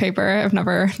toilet paper. I've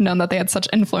never known that they had such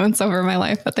influence over my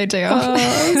life, but they do.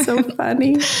 Oh, so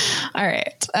funny. All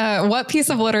right. What piece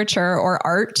of literature or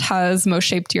art has most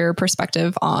shaped your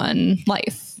perspective on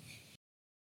life?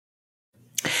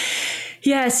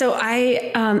 Yeah. So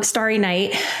Starry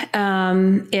Night,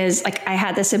 is like, I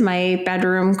had this in my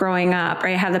bedroom growing up,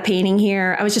 right? I have the painting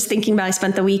here. I was just thinking about, I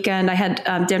spent the weekend, I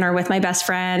had dinner with my best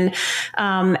friend.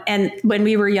 And when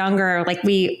we were younger, like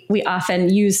we often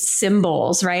used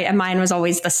symbols, right? And mine was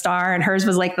always the star and hers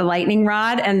was like the lightning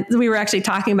rod. And we were actually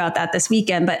talking about that this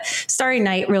weekend, but Starry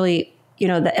Night really,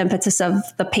 the impetus of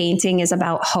the painting is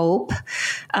about hope.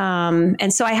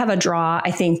 And so I have a draw,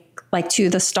 I think, like to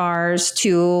the stars,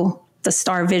 to the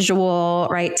star visual,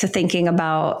 right, to thinking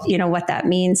about, what that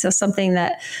means. So something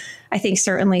that I think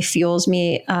certainly fuels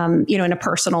me, in a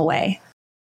personal way.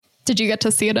 Did you get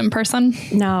to see it in person?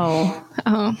 No.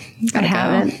 Oh, I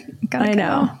haven't. I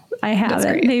know. I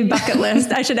haven't. Maybe bucket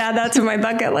list. I should add that to my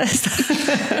bucket list.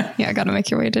 Yeah, got to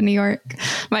make your way to New York.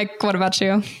 Mike, what about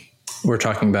you? We're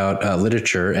talking about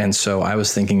literature. And so I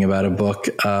was thinking about a book.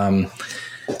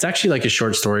 It's actually like a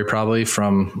short story, probably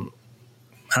from,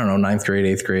 I don't know, 9th grade,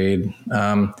 8th grade.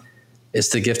 It's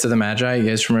The Gift of the Magi. You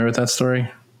guys familiar with that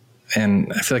story?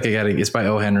 And I feel like it's by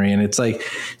O. Henry. And it's like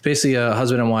basically a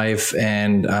husband and wife.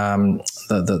 And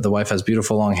the wife has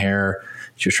beautiful long hair.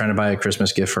 She was trying to buy a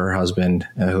Christmas gift for her husband,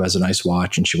 who has a nice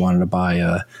watch. And she wanted to buy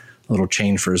a little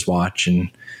chain for his watch.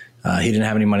 And he didn't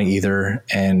have any money either.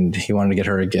 And he wanted to get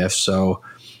her a gift. So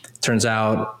it turns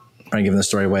out, I'm not giving the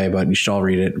story away, but you should all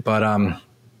read it. But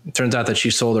it turns out that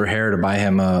she sold her hair to buy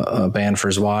him a band for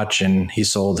his watch, and he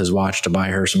sold his watch to buy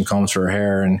her some combs for her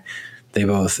hair. And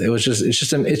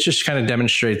it just kind of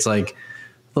demonstrates like a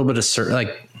little bit of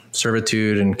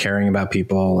servitude and caring about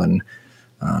people. And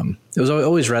it was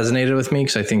always resonated with me,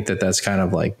 because I think that's kind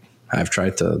of like I've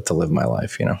tried to live my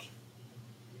life, Yeah,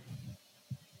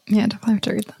 definitely have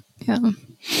to read that. Yeah.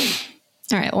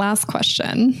 All right. Last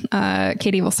question.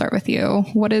 Katie, we'll start with you.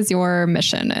 What is your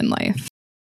mission in life?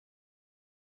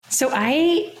 So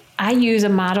I use a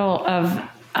model of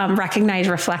recognize,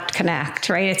 reflect, connect,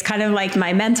 right? It's kind of like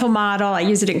my mental model. I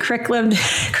use it in curriculum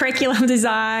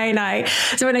design.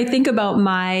 So when I think about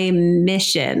my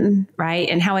mission, right,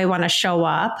 and how I want to show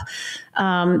up,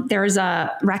 there's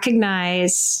a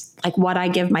recognize like what I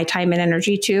give my time and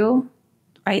energy to,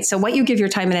 right? So what you give your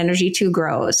time and energy to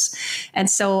grows. And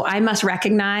so I must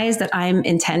recognize that I'm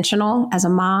intentional as a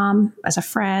mom, as a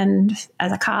friend,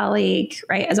 as a colleague,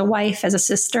 right? As a wife, as a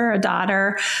sister, a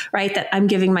daughter, right? That I'm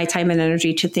giving my time and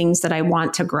energy to things that I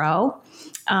want to grow.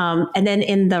 And then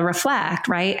in the reflect,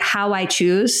 right? How I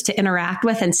choose to interact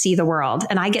with and see the world.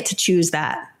 And I get to choose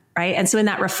that. Right. And so in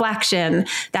that reflection,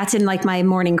 that's in like my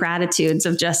morning gratitudes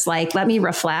of just like, let me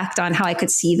reflect on how I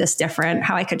could see this different,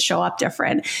 how I could show up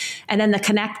different. And then the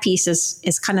connect piece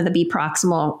is kind of the be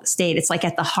proximal state. It's like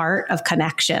at the heart of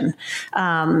connection.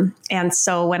 And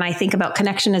so when I think about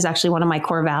connection is actually one of my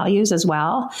core values as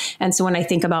well. And so when I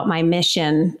think about my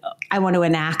mission, I want to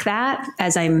enact that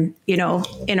as I'm,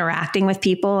 interacting with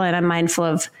people, and I'm mindful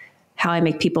of how I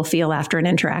make people feel after an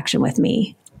interaction with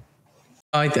me.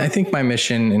 I think my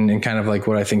mission and kind of like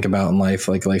what I think about in life,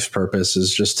 like life's purpose,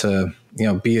 is just to,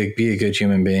 be a good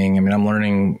human being. I mean, I'm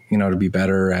learning, to be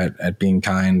better at being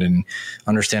kind and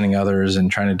understanding others and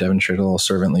trying to demonstrate a little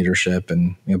servant leadership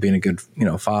and, being a good,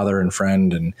 father and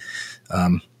friend. And I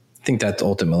think that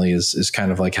ultimately is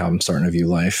kind of like how I'm starting to view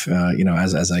life,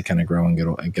 as I kind of grow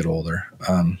and get older.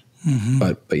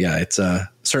 But yeah, it's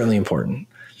certainly important.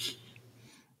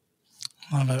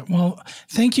 Love it. Well,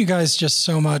 thank you guys just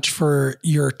so much for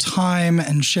your time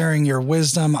and sharing your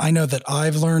wisdom. I know that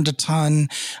I've learned a ton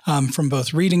from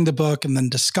both reading the book and then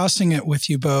discussing it with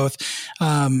you both.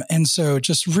 And so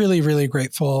just really, really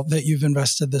grateful that you've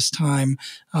invested this time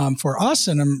for us.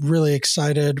 And I'm really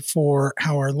excited for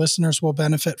how our listeners will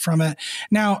benefit from it.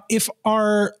 Now, if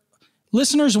our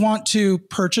listeners want to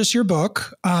purchase your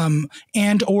book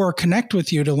and or connect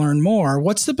with you to learn more,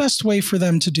 what's the best way for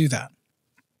them to do that?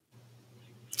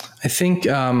 I think,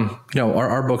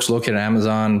 our book's located at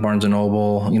Amazon, Barnes &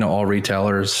 Noble, all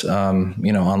retailers,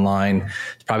 online.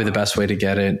 It's probably the best way to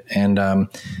get it. And,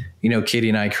 Katie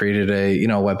and I created a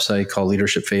website called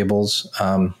Leadership Fables.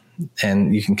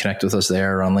 And you can connect with us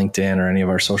there on LinkedIn or any of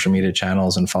our social media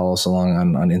channels and follow us along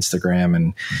on Instagram.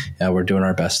 And we're doing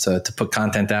our best to put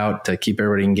content out to keep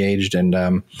everybody engaged.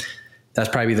 And that's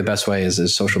probably the best way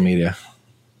is social media.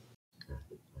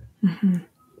 Mm-hmm.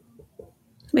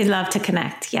 We'd love to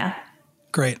connect. Yeah.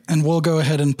 Great. And we'll go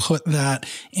ahead and put that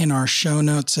in our show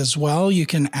notes as well. You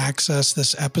can access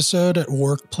this episode at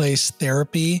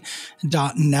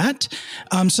workplacetherapy.net.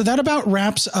 So that about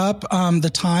wraps up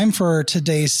the time for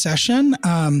today's session.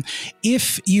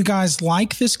 If you guys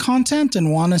like this content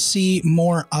and want to see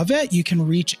more of it, you can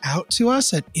reach out to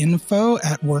us at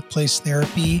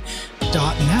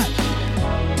info@workplacetherapy.net.